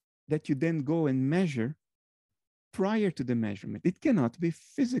that you then go and measure prior to the measurement? It cannot be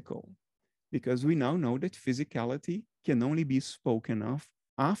physical because we now know that physicality can only be spoken of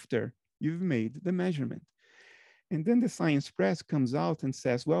after you've made the measurement. And then the science press comes out and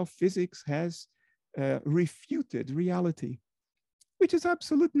says, well, physics has refuted reality, which is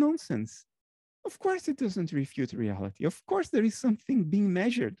absolute nonsense. Of course, it doesn't refute reality. Of course, there is something being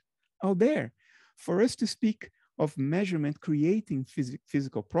measured out there. For us to speak of measurement creating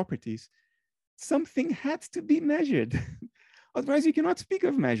physical properties, something had to be measured. Otherwise, you cannot speak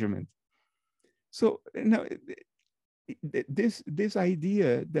of measurement. So now, this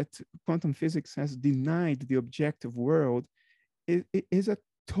idea that quantum physics has denied the objective world is a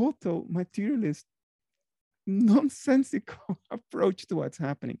total materialist, nonsensical approach to what's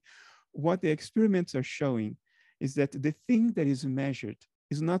happening. what the experiments are showing is that the thing that is measured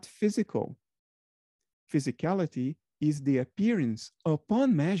is not physical. Physicality is the appearance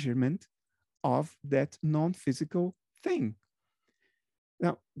upon measurement of that non-physical thing.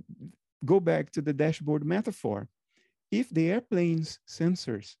 Now, go back to the dashboard metaphor. If the airplane's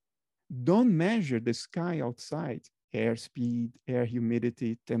sensors don't measure the sky outside, airspeed, air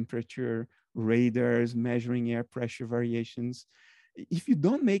humidity, temperature, radars measuring air pressure variations, if you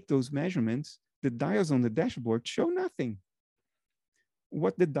don't make those measurements, the dials on the dashboard show nothing.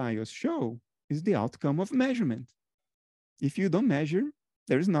 What the dials show is the outcome of measurement. If you don't measure,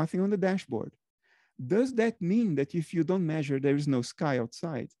 there is nothing on the dashboard. Does that mean that if you don't measure, there is no sky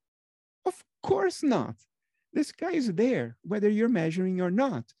outside? Of course not. The sky is there, whether you're measuring or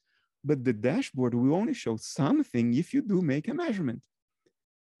not. But the dashboard will only show something if you do make a measurement.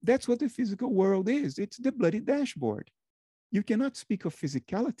 That's what the physical world is. It's the bloody dashboard. You cannot speak of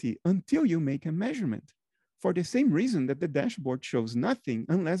physicality until you make a measurement, for the same reason that the dashboard shows nothing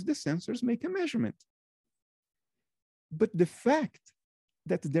unless the sensors make a measurement. But the fact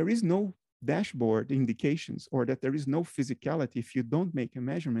that there is no dashboard indications or that there is no physicality if you don't make a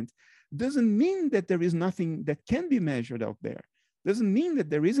measurement doesn't mean that there is nothing that can be measured out there. Doesn't mean that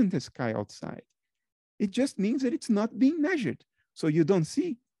there isn't a sky outside. It just means that it's not being measured. So you don't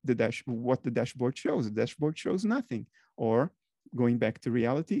see what the dashboard shows. The dashboard shows nothing. Or going back to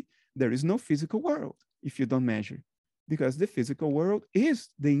reality, there is no physical world if you don't measure, because the physical world is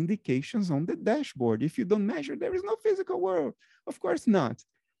the indications on the dashboard. If you don't measure, there is no physical world. Of course not.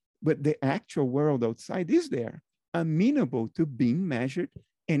 But the actual world outside is there, amenable to being measured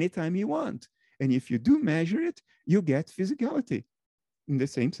anytime you want. And if you do measure it, you get physicality. In the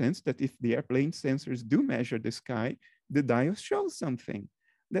same sense that if the airplane sensors do measure the sky, the dial shows something.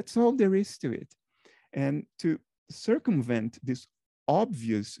 That's all there is to it. And to circumvent this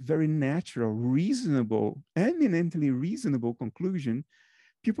obvious, very natural, reasonable, eminently reasonable conclusion,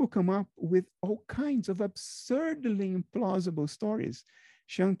 people come up with all kinds of absurdly implausible stories.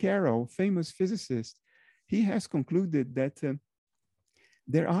 Sean Carroll, famous physicist, he has concluded that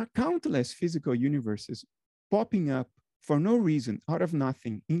there are countless physical universes popping up for no reason, out of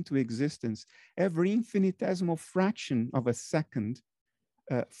nothing, into existence, every infinitesimal fraction of a second,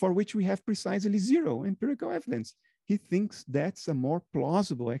 for which we have precisely zero empirical evidence. He thinks that's a more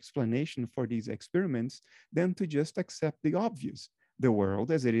plausible explanation for these experiments than to just accept the obvious. The world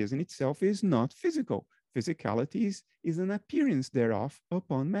as it is in itself is not physical. Physicality is an appearance thereof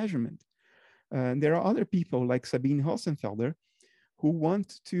upon measurement. There are other people like Sabine Hossenfelder who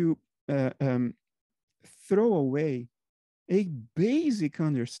want to throw away a basic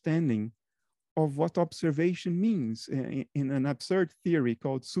understanding of what observation means in an absurd theory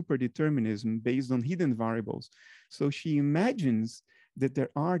called superdeterminism based on hidden variables. So she imagines that there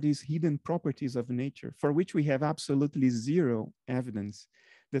are these hidden properties of nature for which we have absolutely zero evidence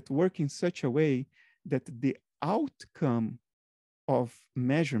that work in such a way that the outcome of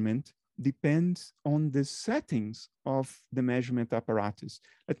measurement depends on the settings of the measurement apparatus.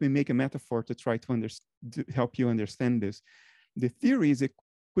 Let me make a metaphor to try to help you understand this. The theory is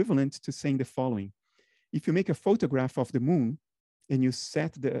equivalent to saying the following. If you make a photograph of the moon and you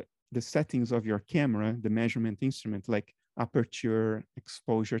set the settings of your camera, the measurement instrument, like aperture,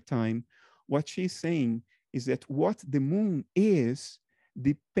 exposure time, what she's saying is that what the moon is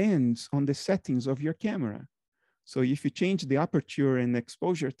depends on the settings of your camera. So if you change the aperture and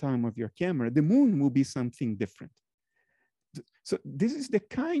exposure time of your camera, the moon will be something different. So this is the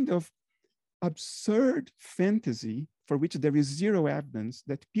kind of absurd fantasy for which there is zero evidence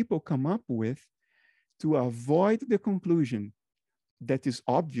that people come up with to avoid the conclusion that is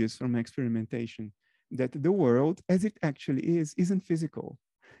obvious from experimentation, that the world as it actually is, isn't physical.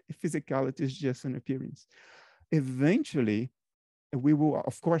 Physicality is just an appearance. Eventually, we will,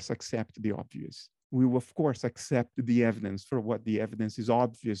 of course, accept the obvious. We will, of course, accept the evidence for what the evidence is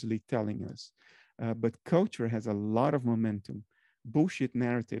obviously telling us. But culture has a lot of momentum. Bullshit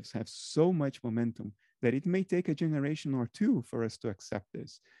narratives have so much momentum that it may take a generation or two for us to accept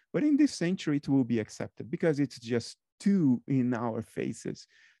this. But in this century, it will be accepted because it's just too in our faces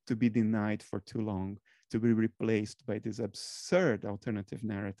to be denied for too long, to be replaced by these absurd alternative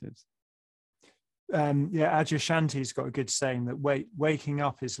narratives. Adyashanti's got a good saying that waking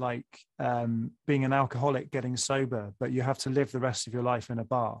up is like being an alcoholic getting sober, but you have to live the rest of your life in a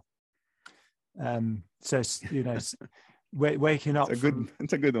bar. Waking up.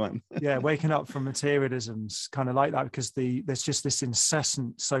 It's a good one. Yeah, waking up from materialism's kind of like that because there's just this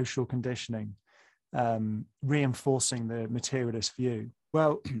incessant social conditioning reinforcing the materialist view.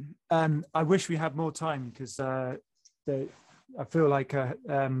 Well, I wish we had more time because I feel like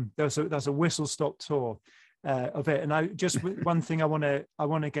there's a whistle stop tour of it. And I just one thing I want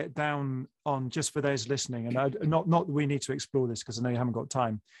to get down on, just for those listening, and not that we need to explore this because I know you haven't got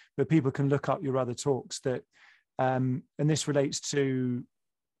time, but people can look up your other talks that, and this relates to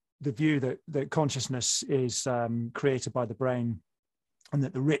the view that consciousness is created by the brain, and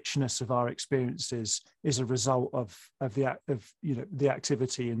that the richness of our experiences is a result of the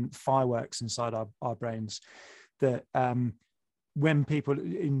activity and fireworks inside our brains. That when people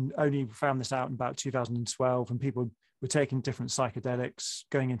only found this out in about 2012, and people were taking different psychedelics,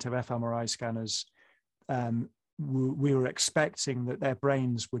 going into fMRI scanners, we were expecting that their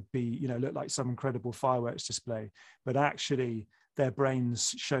brains would be, look like some incredible fireworks display, but actually their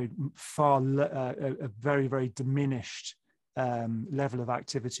brains showed a very, very diminished level of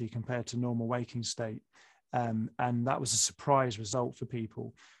activity compared to normal waking state. And that was a surprise result for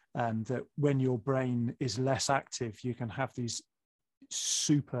people, that when your brain is less active, you can have these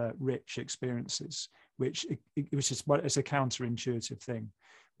super rich experiences, which is it's a counterintuitive thing,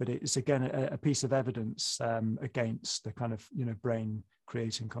 but it's again a piece of evidence against the kind of brain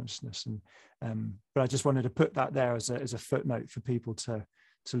creating consciousness. And but I just wanted to put that there as a footnote for people to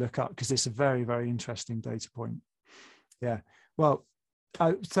look up, because it's a very, very interesting data point. Yeah, well,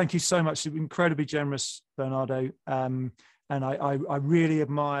 thank you so much. Incredibly generous, Bernardo. And I really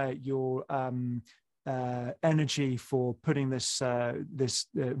admire your energy for putting this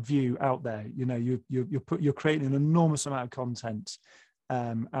view out there. You're creating an enormous amount of content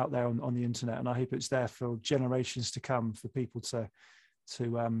out there on the internet, and I hope it's there for generations to come for people to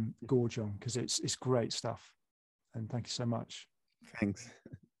gorge on, because it's great stuff. And thank you so much.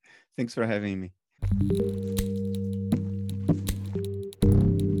 Thanks for having me.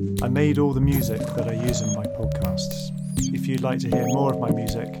 I made all the music that I use in my podcasts. If you'd like to hear more of my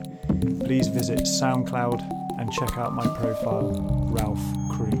music, please visit SoundCloud and check out my profile, Ralph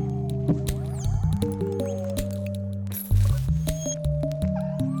Cree.